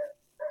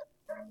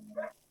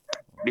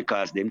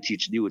 Because them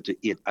teach the youth to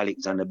hate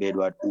Alexandra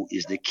Bedward, who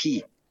is the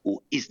key,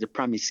 who is the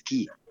promise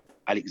key.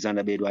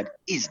 Alexandra Bedward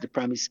is the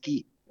promise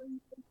key.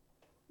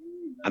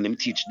 And them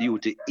teach the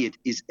youth to hate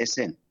his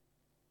essence.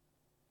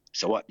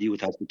 So what the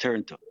youth has to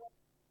turn to?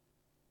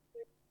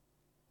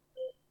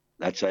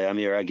 That's why I'm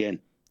here again.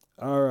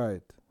 All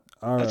right.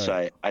 That's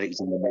why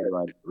Alexandra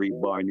Bedward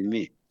reborn in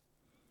me.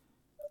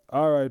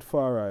 All right,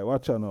 far right.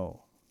 Watch out now.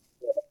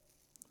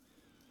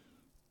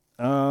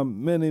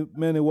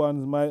 Many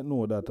ones might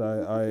know that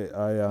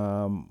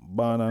I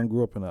born and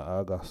grew up in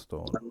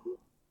Augustown.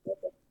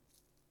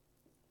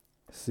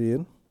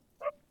 See?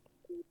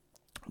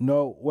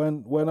 No,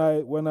 when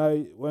I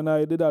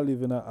did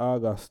live in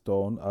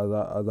Augustown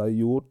as a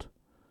youth,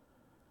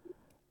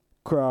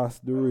 cross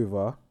the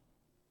river,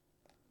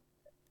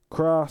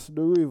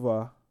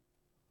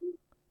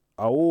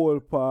 a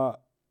whole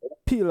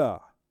pillar.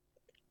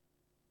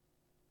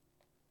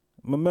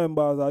 I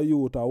remember as a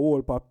youth, a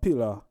whole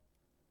pillar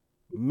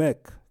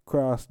make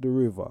cross the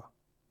river.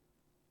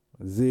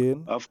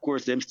 Zane? Of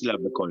course, them still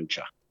have the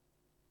culture.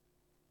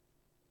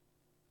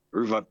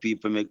 River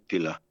people make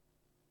pillar.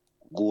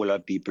 Gola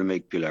people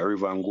make pillar.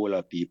 River and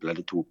Gola people are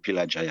the two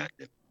pillar giants.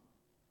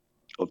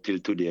 Up till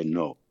today,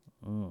 no.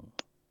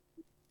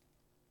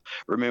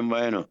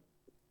 Remember, you know,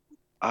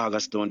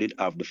 Augustown did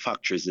have the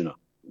factories, you know.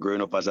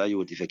 Growing up as a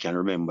youth, if you can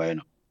remember, you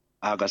know,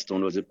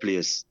 Augustown was a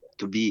place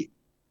to be.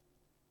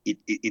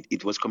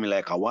 It was coming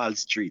like a Wall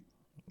Street.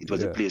 It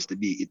was a place to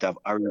be. It have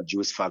orange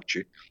juice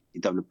factory.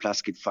 It have the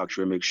plastic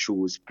factory, make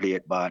shoes,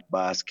 plate,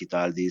 basket,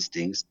 all these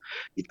things.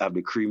 It have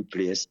the cream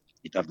place.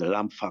 It have the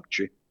lamp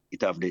factory.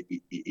 It have the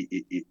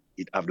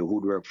it have the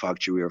woodwork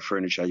factory where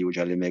furniture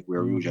usually make,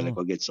 where we usually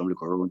go get some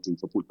little round thing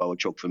to put our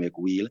truck for make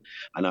wheel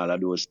and all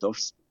of those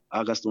stuffs.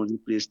 Augustown is a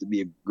place to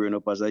be growing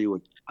up as a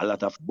youth. A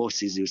lot of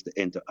buses used to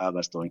enter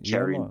Augustown,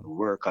 carrying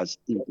workers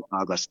into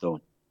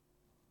Augustown.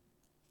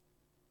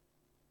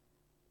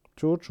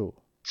 True.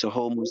 So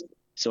how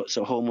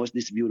must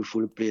this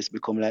beautiful place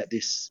become like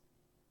this?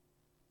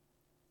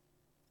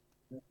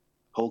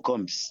 How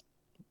comes?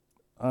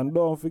 And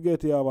don't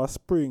forget you have a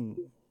spring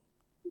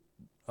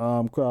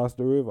across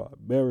the river,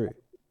 Berry.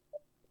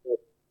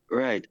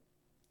 Right.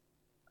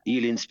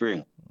 Healing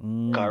Spring.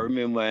 Cause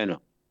remember,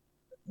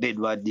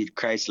 Bedward did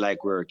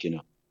Christ-like work,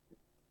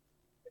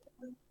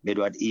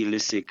 Bedward healed the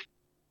sick,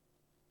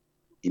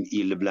 he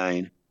healed the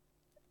blind,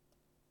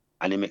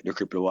 and he make the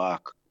cripple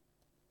walk.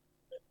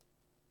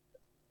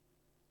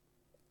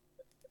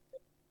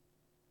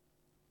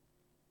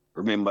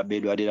 Remember,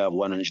 Bedward did have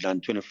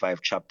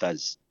 125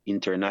 chapters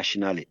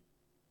internationally,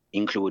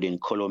 including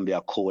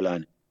Colombia,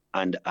 Colon,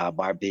 and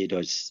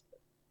Barbados.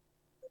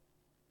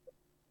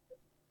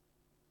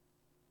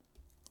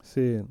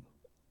 Seeing.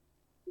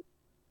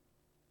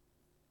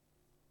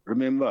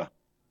 Remember,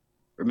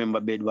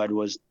 Bedward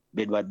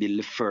built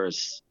the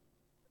first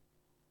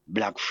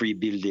black free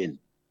building,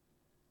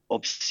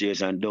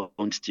 upstairs and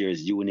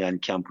downstairs Union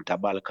Camp with a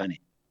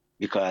balcony,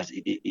 because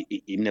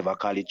he never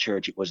called it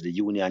church, it was the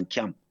Union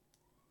Camp.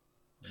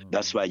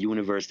 That's why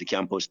University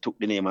Campus took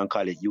the name and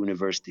called it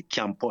University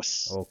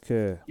Campus.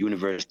 Okay.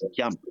 University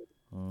Camp.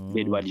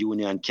 Bedward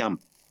Union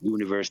Camp,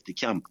 University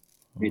Camp.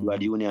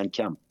 Bedward Union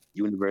Camp,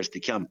 University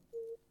Camp.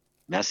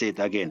 May I say it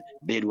again?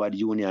 Bedward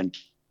Union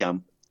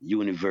Camp,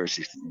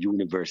 University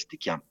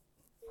Camp.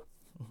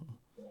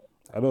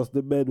 I lost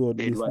the Bedward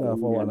this now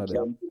for one of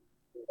them.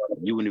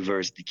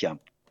 University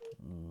Camp.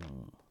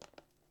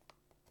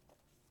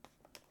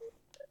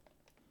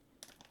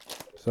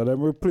 So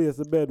them replace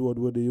the Bedward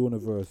with the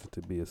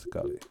university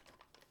basically.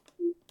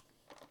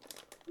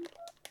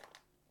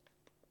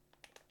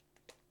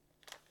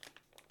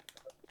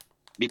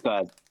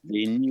 Because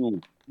they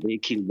knew they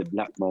killed the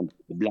black man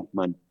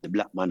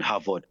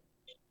Harvard,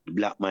 the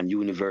black man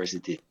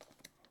University,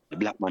 the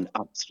black man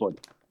Oxford.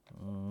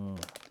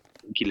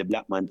 They killed the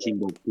black man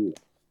Timbuktu.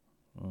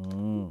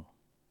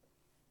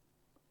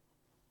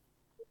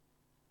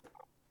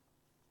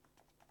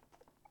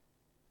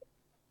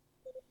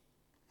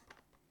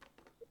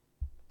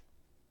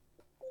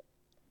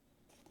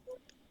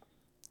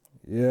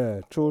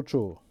 Yeah, true.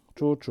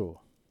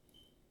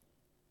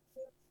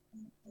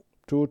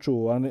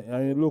 And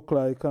it look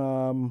like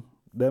them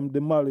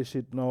demolish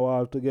it now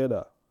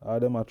altogether. Or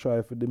them a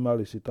try to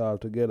demolish it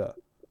altogether.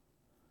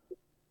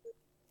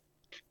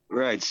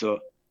 Right,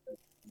 so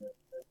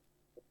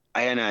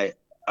I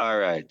all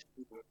right.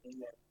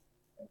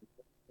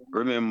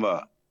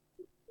 Remember,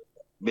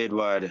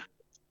 Bedward,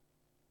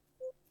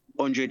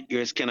 100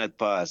 years cannot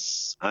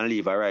pass and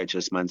leave a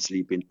righteous man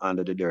sleeping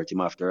under the dirt, him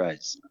have to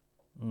rise.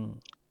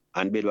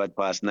 And Bedward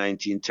passed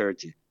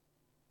 1930.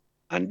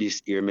 And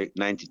this year make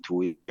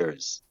 92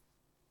 years.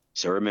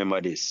 So remember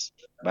this,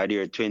 by the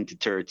year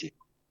 2030,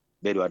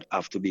 Bedward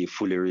have to be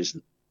fully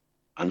risen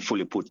and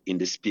fully put in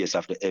the space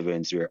of the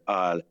heavens where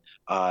all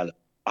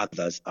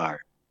others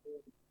are.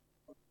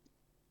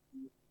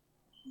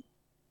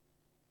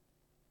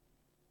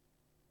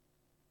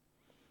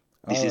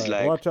 This is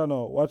like watch out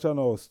now. Wait there,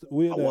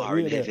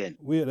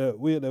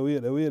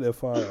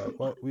 far.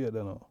 Wait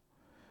there now.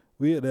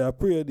 Wait there, I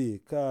pray thee,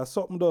 cause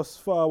something does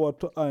forward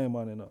to I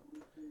man,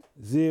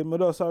 See, me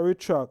does a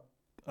retract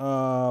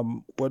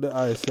what the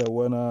I said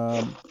when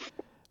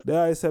the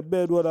I said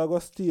Bedward I go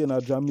stay in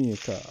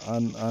Jamaica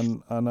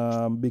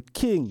and be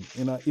king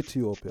in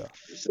Ethiopia.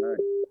 right.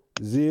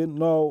 See,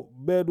 now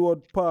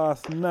Bedward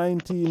passed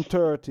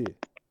 1930.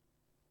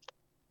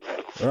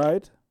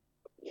 Right?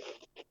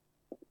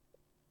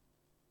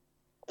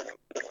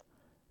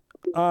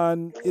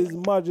 And His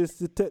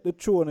Majesty take the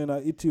throne in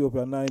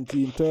Ethiopia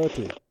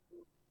 1930.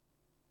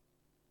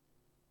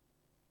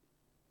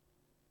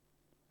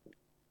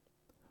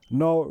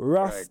 Now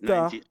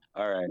Rasta,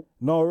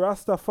 Now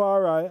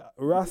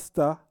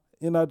Rasta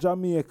in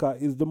Jamaica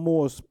is the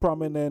most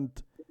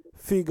prominent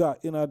figure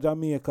in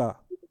Jamaica.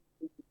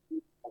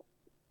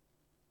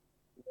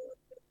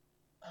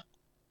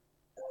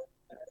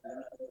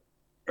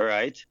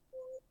 Right.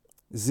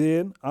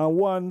 Zane, and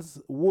ones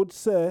would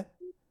say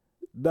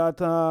that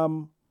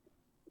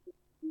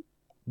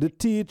the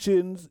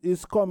teachings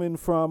is coming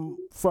from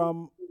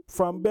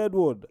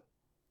Bedward,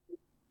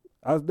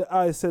 as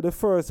I said, the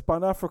first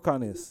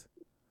Pan-Africanist.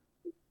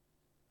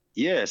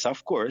 Yes,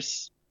 of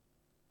course,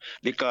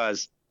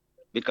 because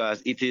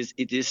it is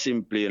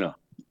simply,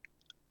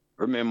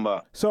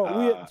 remember. So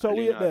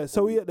wait there.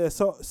 So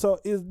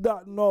is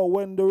that now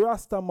when the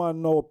Rastaman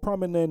now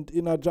prominent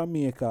in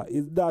Jamaica?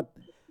 Is that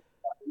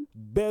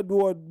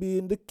Bedward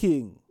being the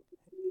king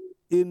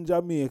in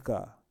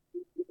Jamaica?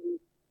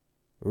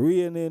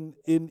 reigning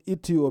in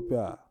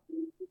Ethiopia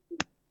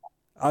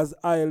as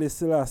Haile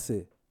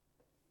Selassie.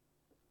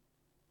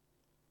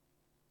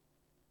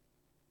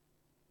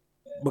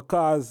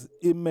 Because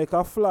he make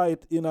a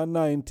flight in a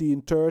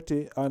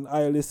 1930 and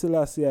Haile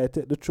Selassie I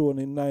take the throne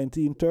in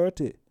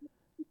 1930.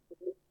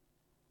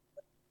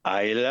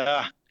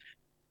 Ayla.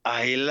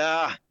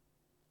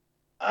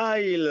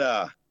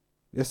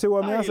 You see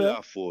what I say?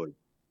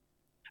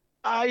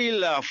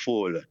 Ayla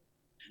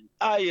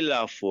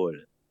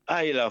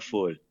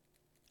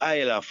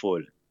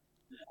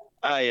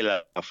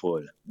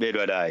full.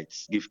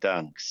 Bedwardites, give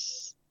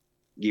thanks.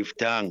 Give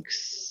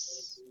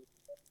thanks.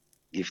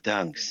 Give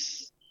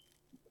thanks.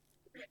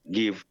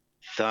 Give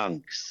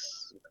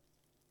thanks.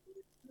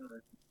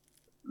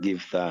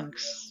 Give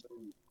thanks.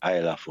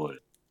 Ayla full.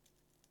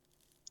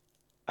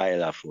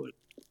 Ayla full.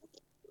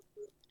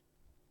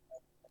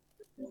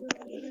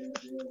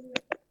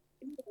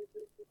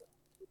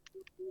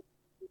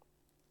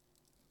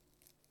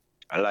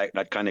 I like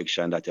that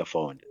connection that you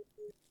found.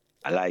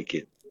 I like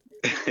it.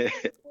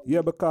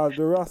 Yeah, because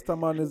the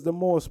Rastaman is the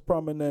most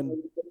prominent.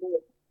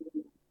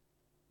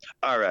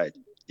 All right.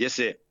 You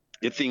see,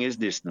 the thing is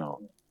this now.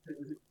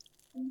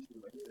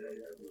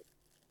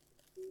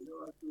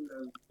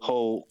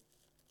 How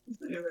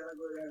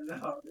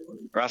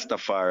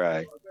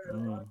Rastafari,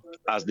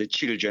 as the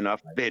children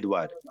of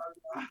Bedward,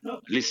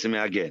 listen me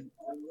again.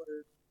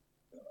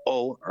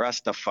 How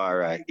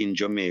Rastafari in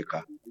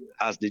Jamaica,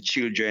 as the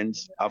children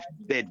of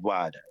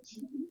Bedward,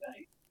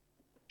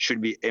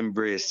 should be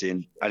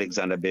embracing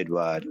Alexander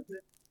Bedward,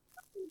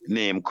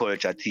 name,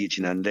 culture,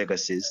 teaching, and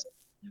legacies.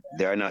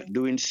 They are not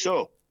doing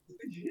so.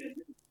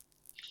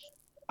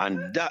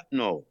 And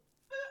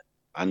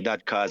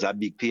that caused a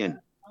big pain.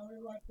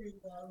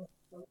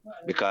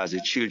 Because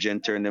the children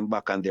turn them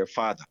back on their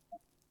father.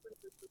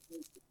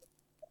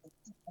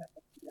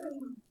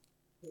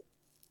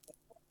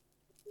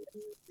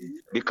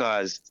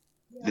 Because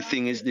the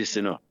thing is this,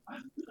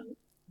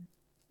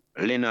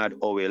 Leonard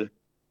Howell,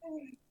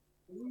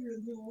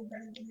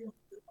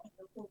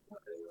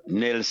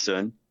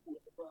 Nelson,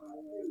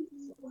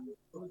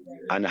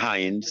 and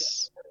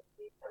Hines,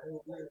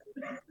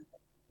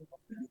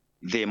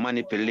 they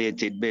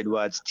manipulated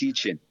Bedward's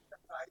teaching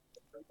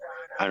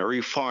and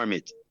reform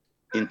it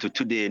into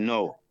today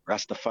now,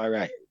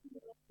 Rastafari,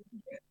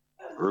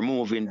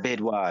 removing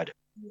Bedward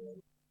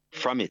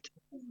from it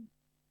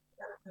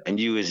and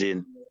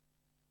using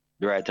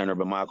the Right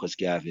Honorable Marcus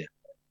Garvey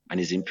and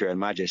His Imperial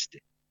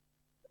Majesty.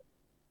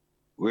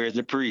 Where's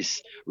the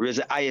priest? Where's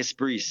the highest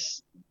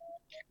priest?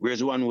 Where's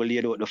the one who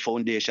laid out the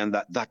foundation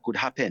that could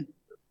happen?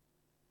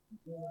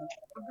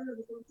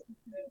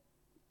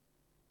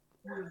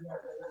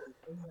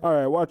 All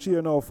right, watch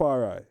here now,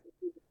 Farai.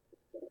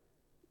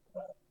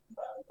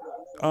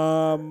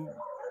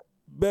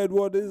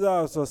 Bedward is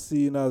also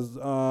seen as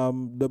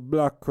the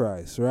Black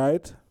Christ,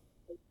 right?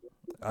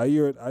 I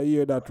hear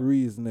that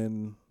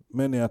reasoning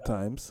many a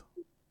times.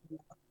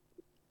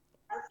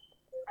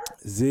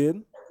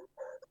 Zane.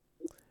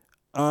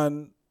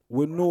 And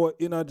we know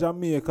in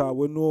Jamaica,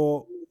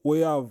 we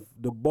have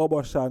the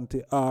Bobo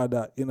Shanty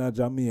order in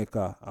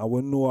Jamaica, and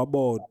we know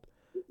about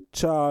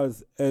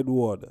Charles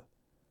Edward,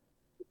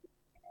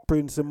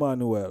 Prince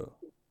Emmanuel,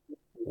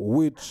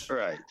 which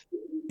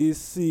is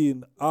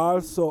seen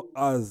also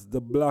as the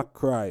Black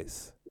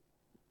Christ.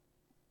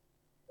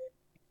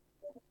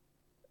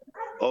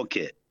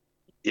 Okay.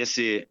 You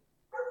see,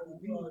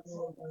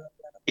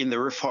 in the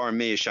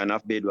reformation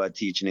of Bedward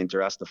teaching into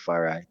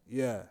Rastafari,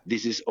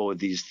 this is how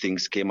these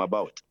things came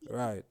about.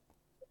 Right.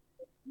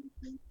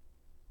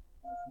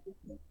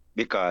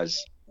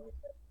 Because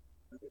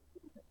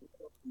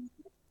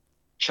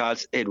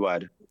Charles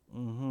Edward,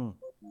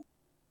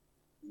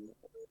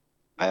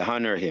 I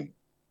honor him.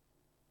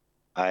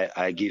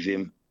 I give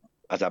him,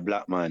 as a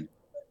black man,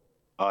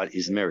 all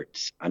his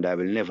merits, and I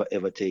will never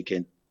ever take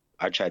in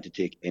or try to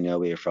take any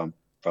away from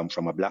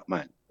a black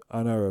man.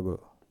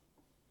 Honorable.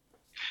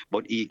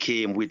 But he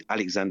came with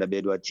Alexander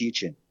Bedward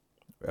teaching.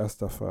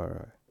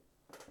 Rastafari.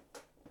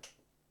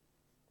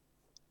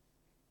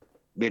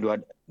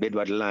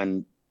 Bedward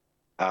land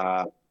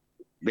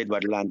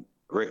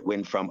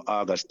went from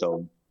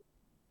Augustown,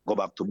 go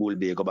back to Bull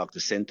Bay, go back to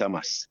St.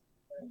 Thomas.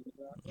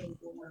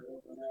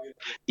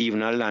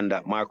 Even a land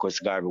that Marcus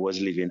Garvey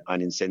was living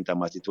on in St.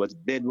 Thomas, it was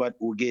Bedward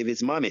who gave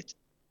his mom it.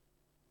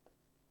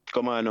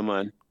 Come on,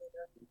 man.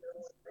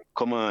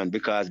 Come on,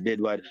 because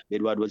Bedward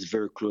was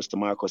very close to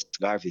Marcus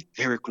Garvey.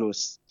 Very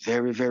close.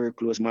 Very, very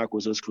close.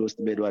 Marcus was close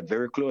to Bedward.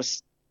 Very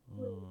close.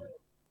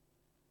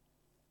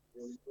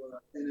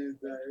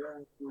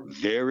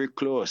 Very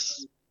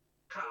close.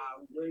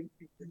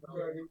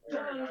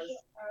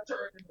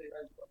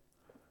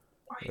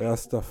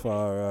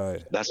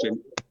 Rastafari.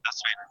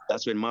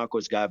 That's when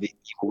Marcus Garvey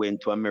went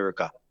to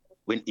America.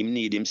 When he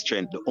need him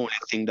strength, the only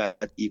thing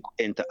that he could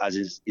enter as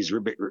his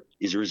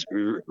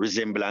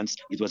resemblance,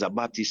 it was a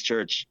Baptist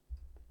church.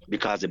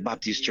 Because the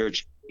Baptist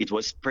church, it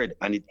was spread,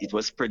 and it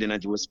was spreading,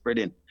 and it was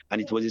spreading. And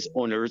it was his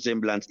only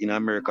resemblance in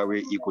America where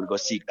he could go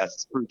seek that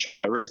spiritual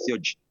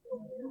refuge.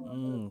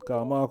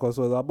 Because Marcus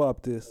was a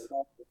Baptist.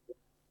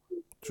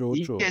 True,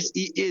 true. Yes,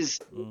 he is.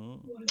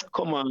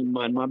 Come on,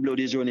 man. My blood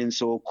is running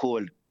so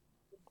cold.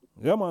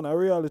 Yeah, man, a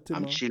reality,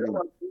 I'm man. chilling.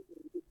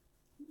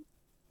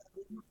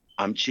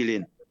 I'm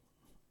chilling.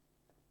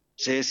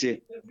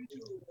 See,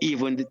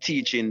 even the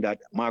teaching that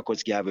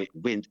Marcus Garvey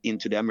went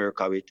into the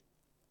America with,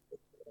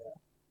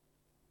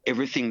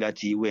 everything that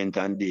he went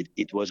and did,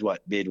 it was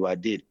what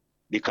Bedward did.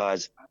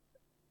 Because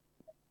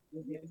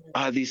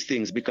all these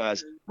things,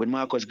 because when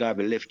Marcus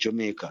Garvey left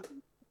Jamaica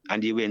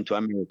and he went to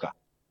America,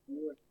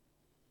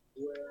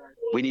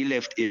 when he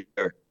left here,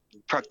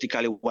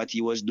 practically what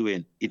he was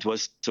doing, it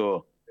was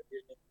so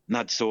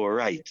not so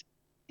right.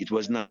 It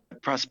was not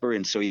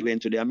prospering. So he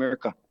went to the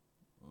America.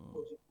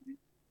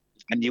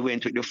 And he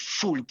went with the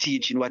full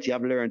teaching what he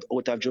have learned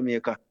out of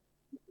Jamaica.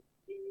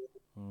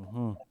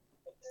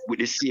 With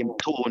the same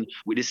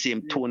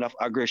tone of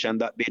aggression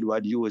that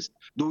Bedward used.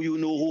 Do you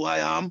know who I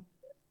am?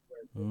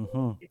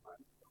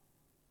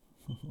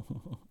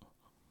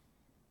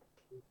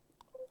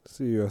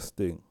 Serious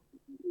thing.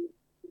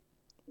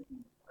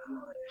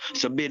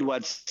 So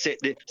Bedward set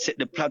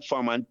the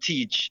platform and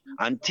teach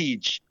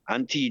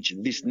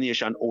this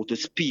nation how to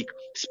speak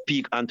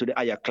unto the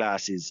higher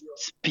classes,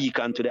 speak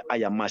unto the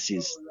higher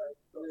masses.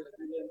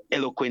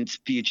 Eloquent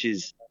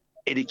speeches,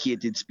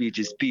 educated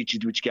speeches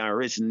which can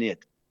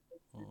resonate.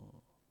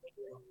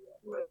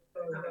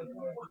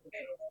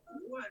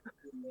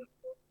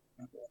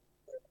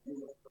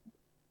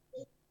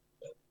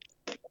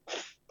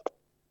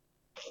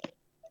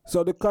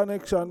 So the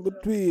connection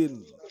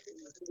between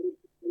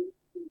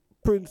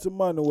Prince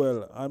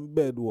Emmanuel and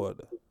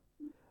Bedward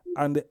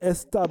and the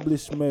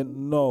establishment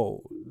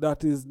now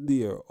that is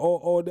there,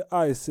 or the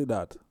I see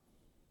that?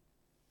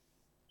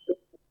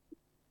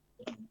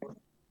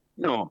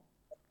 No,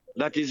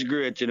 that is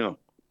great, It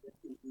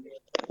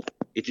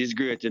is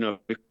great,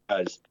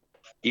 because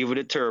even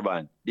the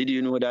turban, did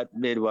you know that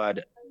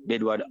Bedward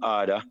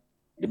order,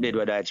 the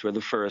Bedwardites were the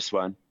first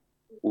one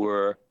who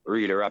were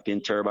really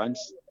wrapping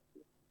turbans?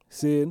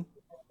 Seeing?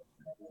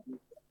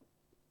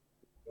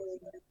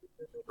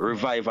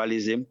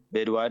 Revivalism,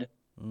 Bedward.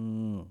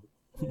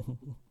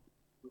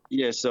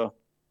 Yes, so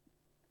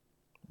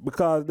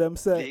because them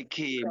said they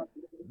came.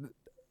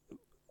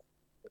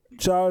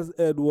 Charles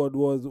Edward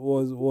was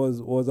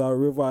a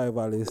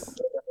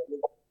revivalist.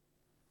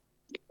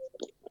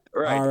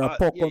 Right. Or a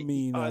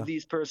all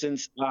these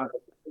persons are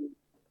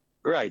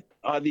right.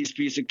 All these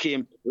people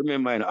came.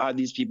 Remember, all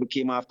these people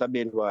came after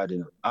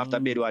Bedward. After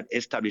Bedward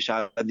established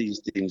all these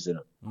things.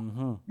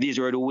 These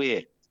were the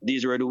way.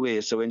 These were the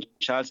way. So when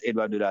Charles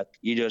Edward did that,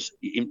 he did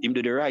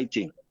the right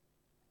thing.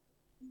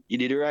 He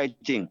did the right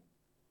thing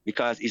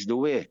because it's the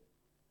way.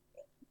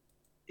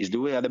 It's the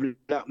way of the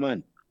black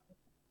man.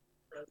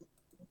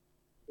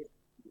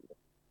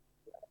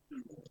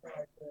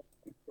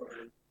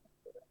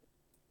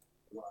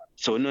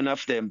 So none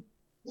of them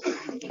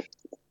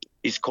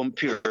is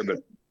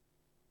comparable.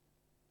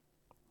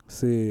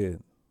 See.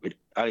 With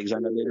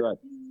Alexander Bedward.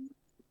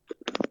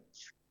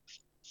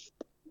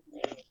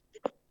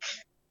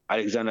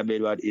 Alexander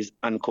Bedward is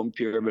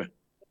uncomparable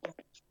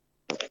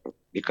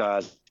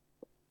because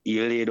he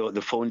laid out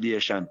the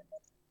foundation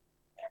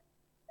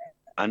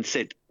and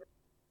set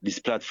this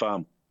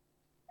platform.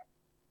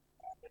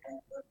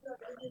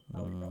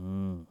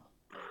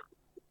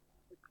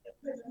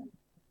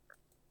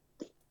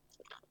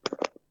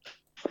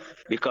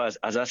 Because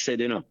as I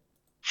said,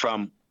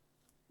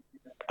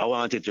 I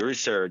wanted to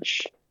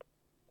research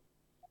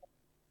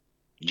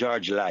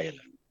George Lyle.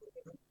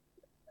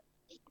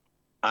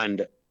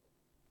 And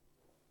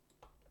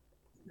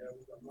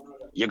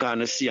you're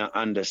gonna see and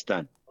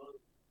understand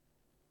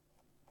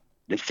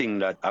the thing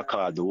that I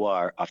call the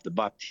War of the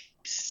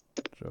Baptists.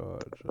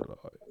 George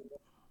Lyle.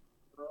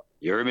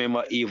 You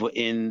remember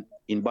even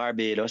in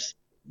Barbados,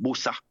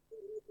 Busa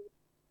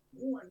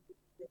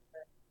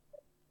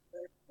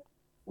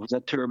was a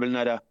terrible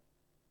another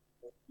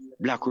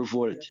black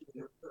revolt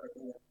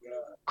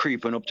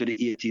creeping up to the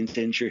 18th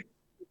century.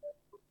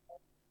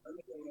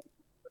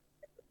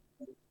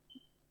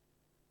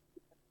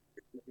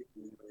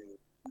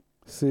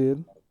 See?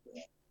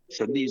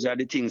 So these are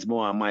the things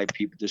more on my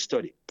people to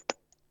study.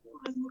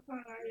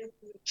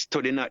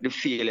 Study not the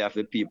failure of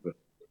the people.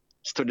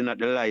 Study not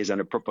the lies and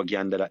the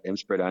propaganda that them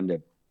spread on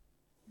them.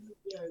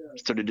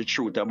 Study the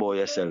truth about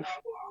yourself.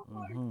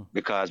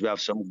 Because we have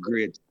some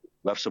great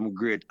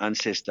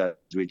ancestors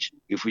which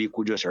if we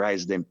could just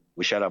rise them,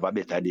 we shall have a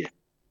better day.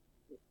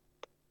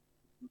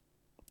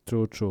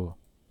 True.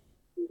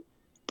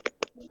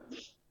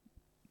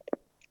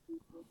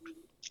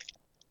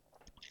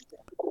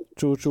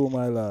 True,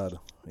 my lad.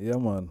 Yeah,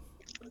 man.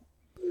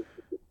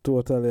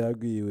 Totally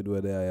agree with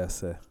what I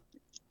say.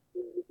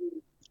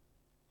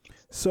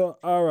 So,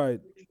 all right.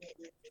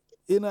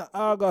 In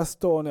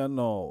Augustonia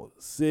now,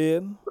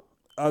 seeing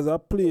as a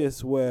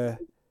place where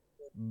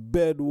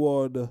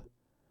Bedward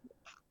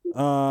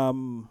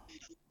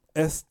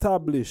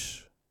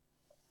establish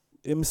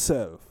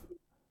himself,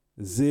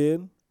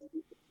 Zane,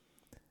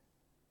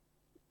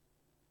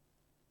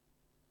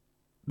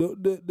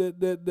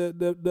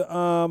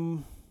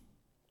 the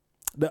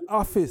the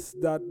office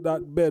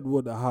that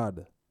Bedward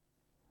had,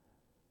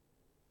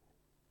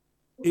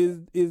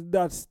 is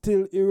that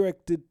still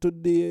erected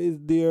today? Is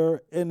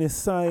there any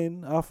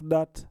sign of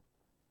that?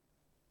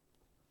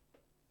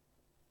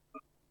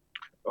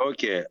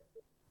 Okay, I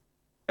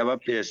have a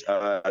place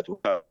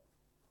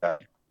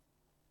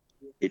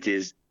it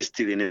is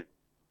still in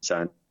its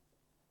and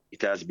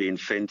it has been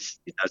fenced.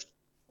 It has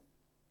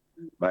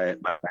by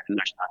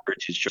National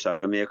Heritage Trust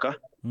of Jamaica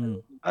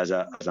as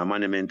a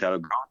monumental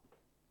ground,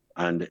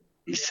 and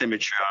the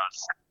cemetery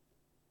also,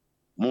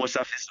 most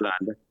of his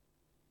land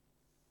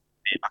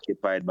being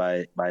occupied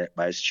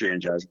by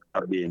strangers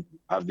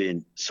have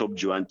been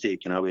subdued and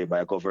taken away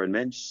by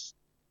governments.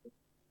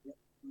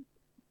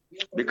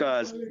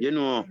 Because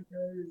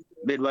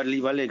Bedward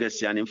leave a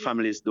legacy and his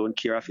families don't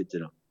care of it,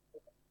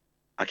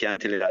 I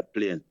can't tell you that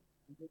plain.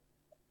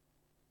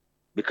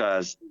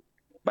 Because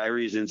by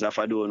reasons of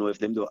I don't know if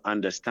them don't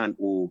understand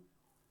who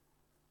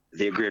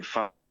their great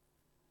father,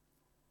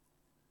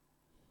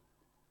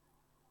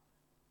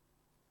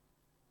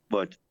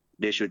 but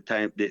they should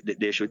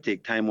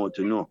take time out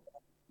to know.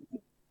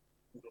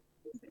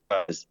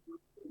 Because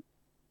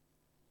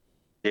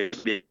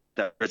there's been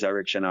the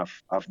resurrection of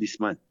this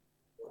man.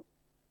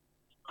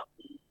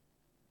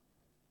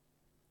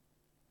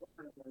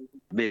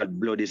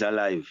 Blood is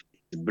alive.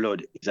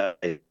 Blood is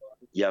alive.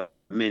 You have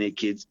many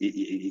kids,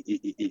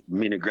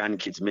 many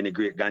grandkids, many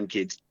great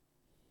grandkids.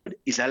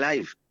 It's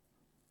alive.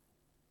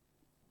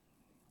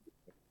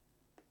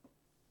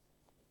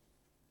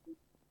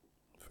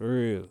 For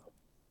real.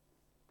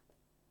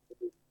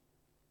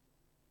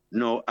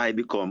 Now I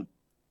become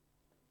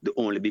the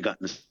only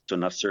begotten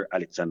son of Sir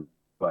Alexandra.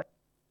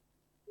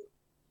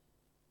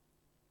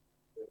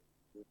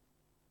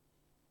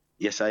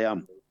 Yes, I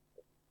am.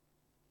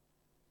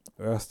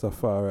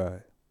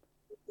 Rastafari.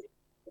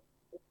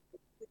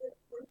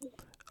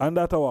 And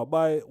that our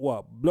by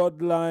what?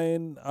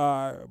 Bloodline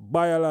or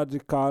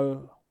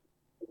biological?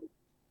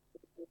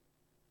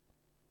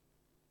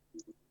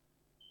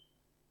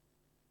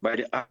 By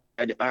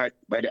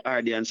the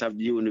audience of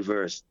the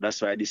universe.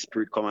 That's why the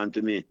spirit come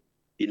unto me.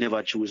 It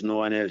never choose no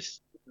one else.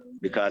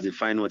 Because it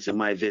find out that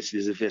my vessel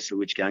is a vessel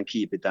which can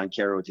keep it and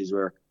carry out his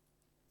work.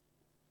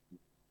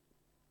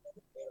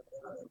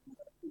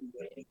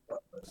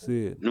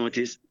 See it.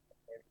 Notice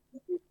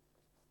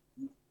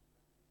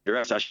the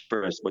rest are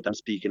first, but I'm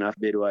speaking of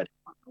Bedward.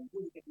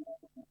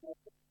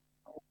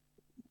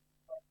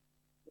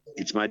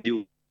 It's my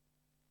due.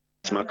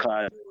 It's my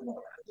call.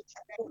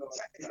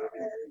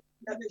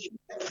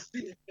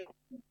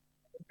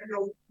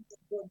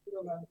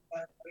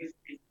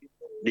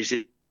 This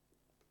is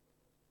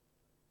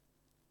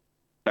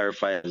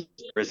clarified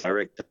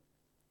resurrected.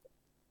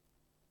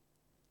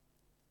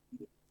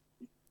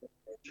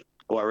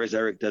 Our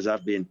resurrectors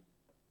have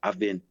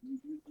been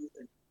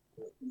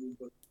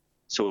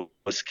so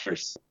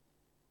scarce.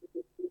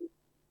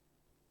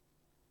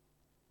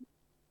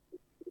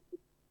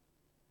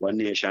 One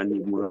nation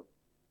need more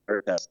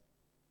resurrectors.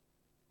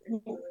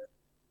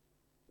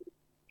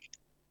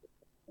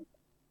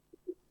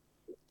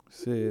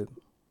 See it.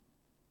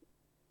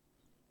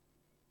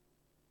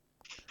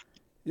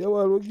 Yeah,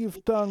 well, we give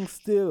thanks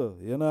still.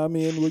 You know what I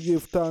mean? We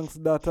give thanks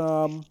that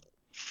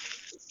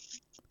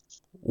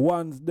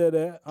one's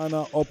dead and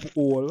a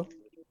uphold.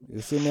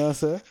 You see me I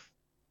say?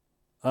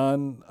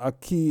 And I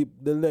keep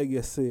the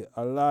legacy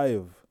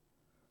alive.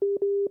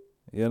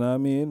 You know what I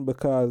mean?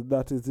 Because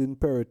that is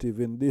imperative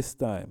in this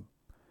time.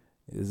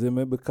 You see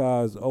me?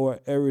 Because our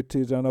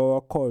heritage and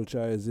our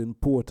culture is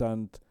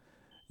important,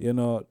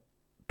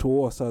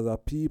 to us as a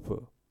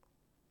people.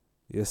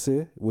 You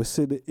see? We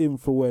see the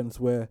influence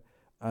where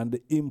and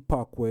the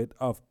impact where it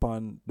have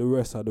upon the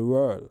rest of the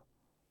world.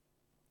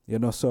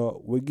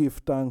 So we give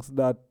thanks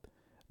that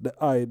the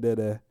eye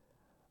there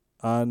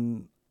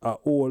and I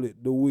hold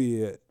it the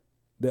way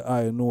the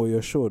eye know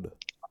you should.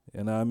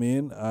 You know what I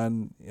mean?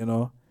 And,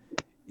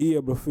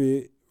 able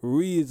to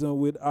reason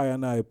with I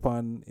and I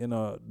upon,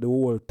 the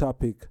whole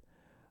topic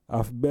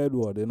of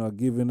Bedward,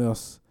 giving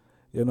us,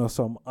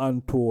 some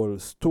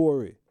untold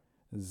story.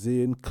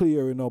 Then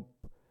clearing up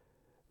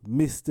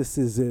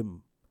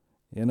mysticism.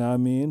 You know what I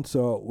mean?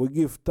 So we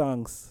give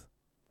thanks,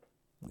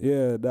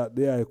 that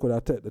the eye could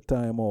have taken the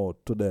time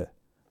out today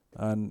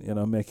and,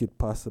 make it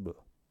possible.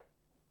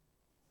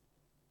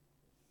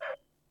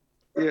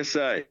 Yes,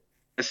 I.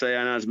 Yes, I.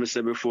 And as I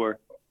said before,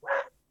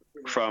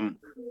 from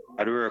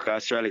at work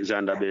as Sir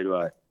Alexandra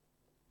Bedward.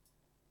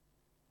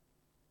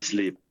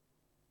 Sleep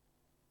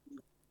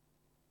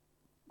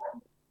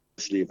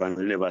and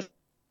we never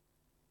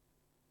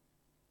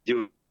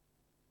do.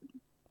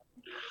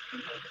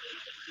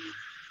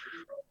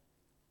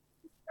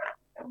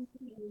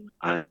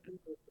 And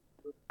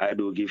I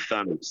do give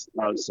thanks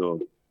also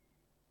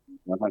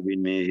for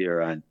having me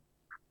here and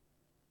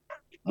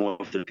more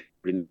of the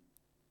people.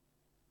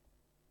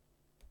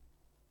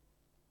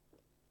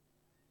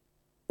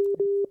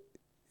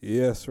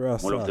 Yes,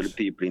 Rasash. More love to the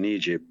people in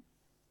Egypt,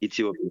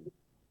 Ethiopia.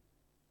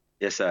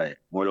 Yes, I.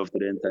 More love to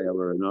the entire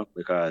world,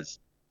 because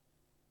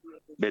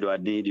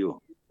Bedward need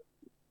you.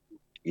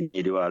 He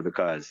need you all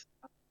because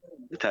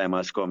The time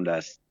has come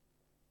that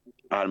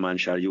all man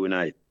shall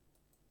unite.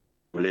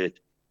 Relate.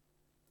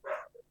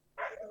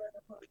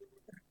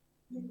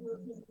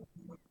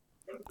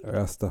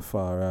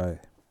 Rastafari.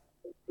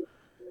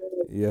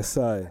 Yes,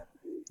 I.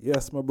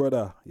 Yes, my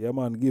brother. Yeah,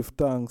 man, give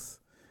thanks,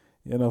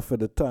 for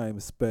the time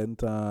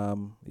spent.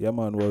 Yeah,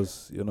 man,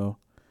 was,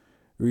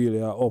 really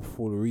a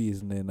hopeful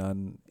reasoning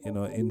and,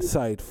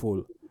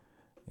 insightful.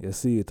 You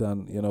see it,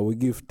 and, we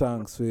give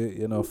thanks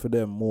for, for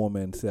them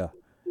moments, yeah.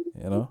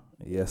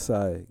 Yes,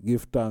 I.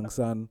 Give thanks,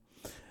 and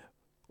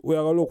we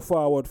are going to look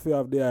forward to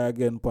have the eye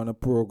again on the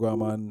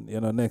program, and,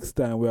 next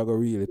time we are going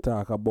to really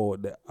talk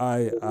about the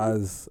eye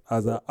as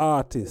an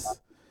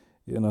artist,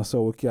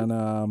 so we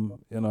can,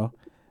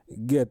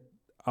 get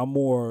a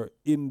more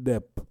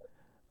in-depth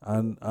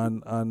and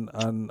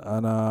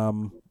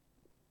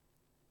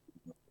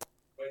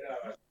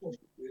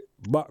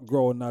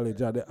background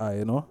knowledge of the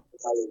eye,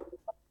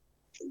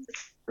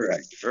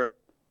 Right.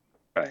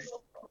 Right.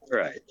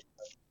 Right.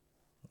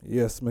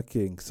 Yes, my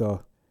king.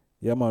 So,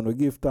 yeah, man, we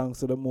give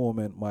thanks to the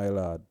moment, my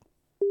lord.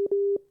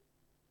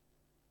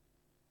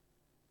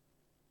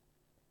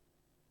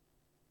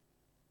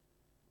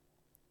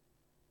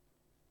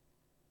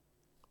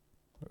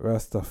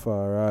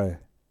 Rastafari.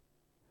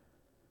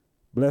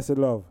 Blessed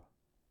love.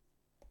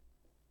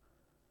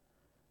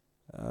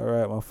 All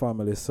right, my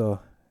family. So,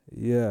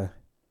 yeah.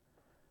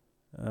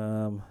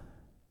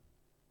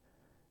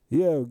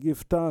 Yeah,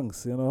 give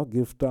thanks,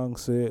 give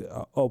thanks,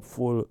 a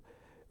hopeful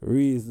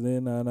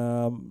reasoning,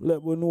 and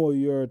let me know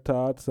your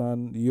thoughts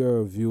and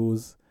your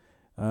views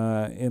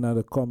in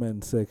the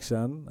comment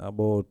section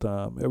about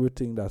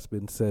everything that's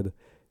been said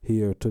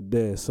here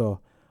today.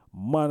 So,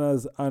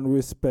 manners and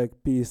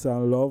respect, peace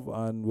and love,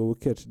 and we will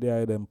catch the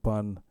item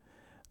on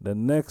the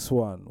next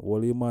one.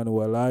 Holy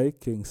Emmanuel I,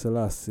 King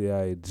Selassie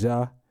I,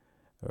 Jah,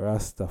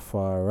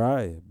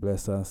 Rastafari,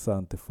 bless and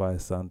sanctify,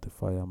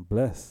 and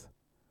bless.